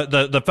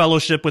the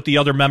fellowship with the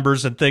other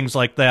members and things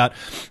like that.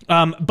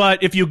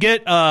 But if you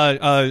get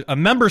a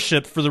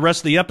membership for the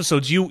rest of the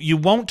episodes, you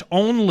won't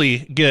only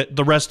get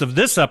the rest of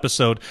this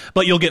episode,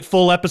 but you'll get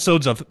full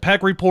episodes of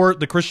Peck Report,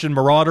 The Christian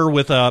Marauder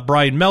with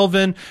Brian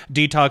Melvin,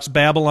 Detox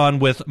Babylon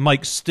with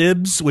Mike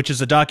Stibbs, which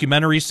is a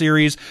documentary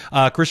series,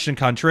 Christian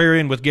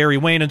Contrarian with Gary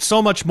Wayne, and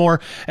so much more.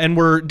 And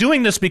we're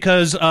doing this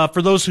because,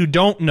 for those who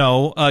don't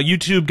know,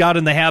 YouTube got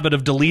in the habit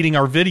of deleting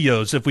our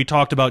videos if we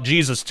talked about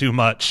Jesus too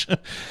much.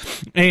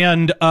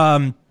 And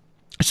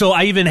so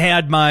I even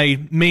had my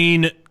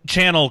main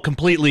channel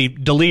completely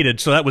deleted,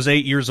 so that was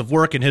 8 years of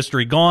work and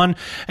history gone,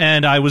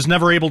 and I was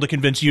never able to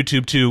convince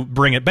YouTube to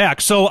bring it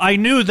back. So I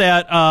knew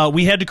that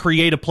we had to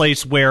create a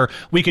place where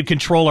we could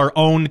control our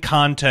own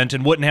content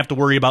and wouldn't have to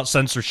worry about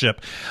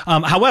censorship.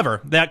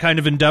 However, that kind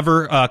of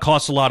endeavor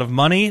costs a lot of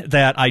money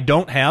that I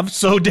don't have,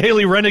 so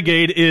Daily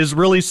Renegade is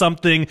really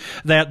something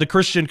that the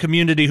Christian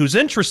community who's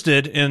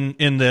interested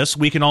in this,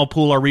 we can all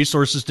pool our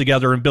resources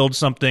together and build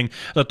something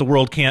that the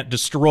world can't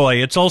destroy.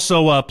 It's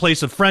also a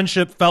place of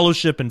friendship,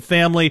 fellowship, and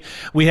family.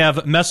 We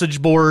have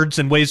message boards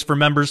and ways for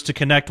members to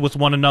connect with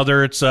one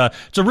another. It's a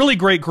really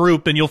great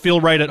group, and you'll feel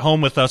right at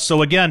home with us.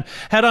 So again,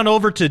 head on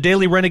over to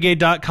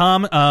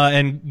dailyrenegade.com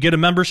and get a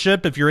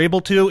membership if you're able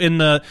to. In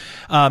the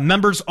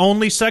members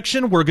only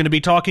section, we're going to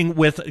be talking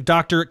with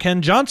Dr.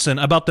 Ken Johnson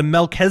about the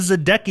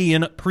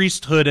Melchizedekian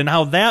priesthood and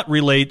how that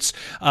relates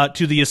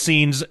to the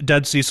Essenes,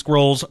 Dead Sea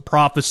Scrolls,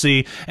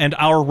 prophecy, and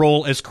our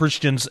role as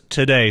Christians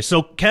today.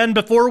 So Ken,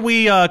 before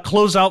we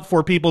close out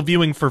for people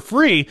viewing for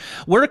free,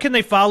 where can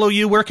they follow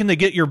you? Where can they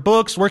get your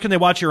books? Where can they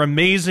watch your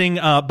amazing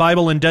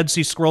Bible and Dead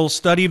Sea Scrolls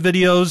study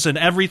videos and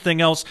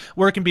everything else?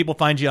 Where can people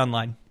find you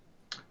online?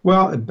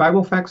 Well,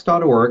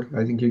 BibleFacts.org,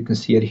 I think you can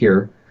see it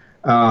here,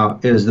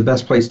 is the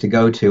best place to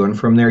go to. And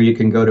from there, you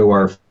can go to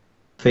our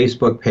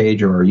Facebook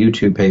page or our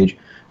YouTube page.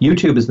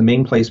 YouTube is the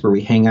main place where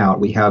we hang out.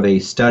 We have a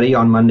study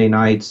on Monday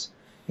nights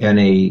and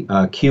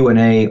a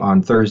Q&A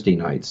on Thursday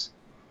nights.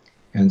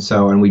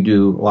 And we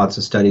do lots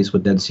of studies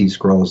with Dead Sea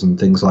Scrolls and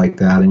things like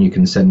that. And you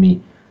can send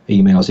me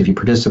emails. If you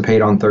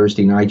participate on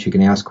Thursday nights, you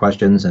can ask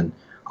questions and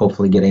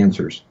hopefully get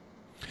answers.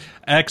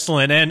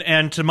 Excellent.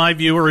 And to my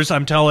viewers,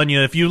 I'm telling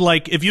you, if you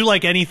like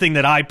anything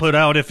that I put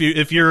out,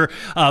 if you're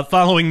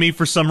following me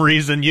for some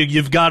reason,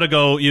 you've got to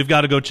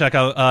go check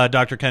out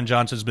Dr. Ken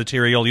Johnson's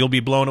material. You'll be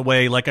blown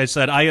away. Like I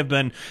said, I have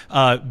been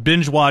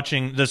binge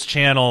watching this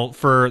channel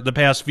for the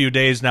past few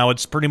days now.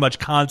 It's pretty much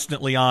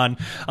constantly on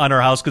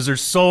our house because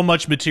there's so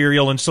much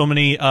material and so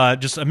many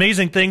just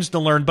amazing things to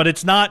learn. But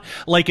it's not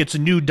like it's a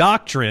new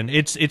doctrine.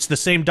 It's the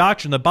same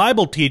doctrine the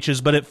Bible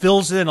teaches, but it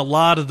fills in a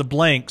lot of the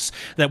blanks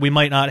that we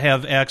might not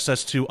have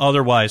access to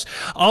otherwise.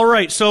 All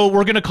right, so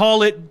we're going to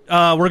call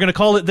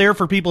it there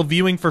for people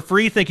viewing for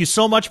free. Thank you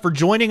so much for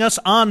joining us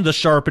on the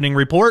Sharpening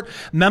Report.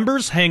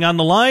 Members, hang on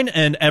the line,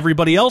 and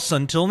everybody else,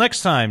 until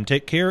next time,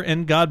 take care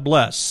and God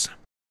bless.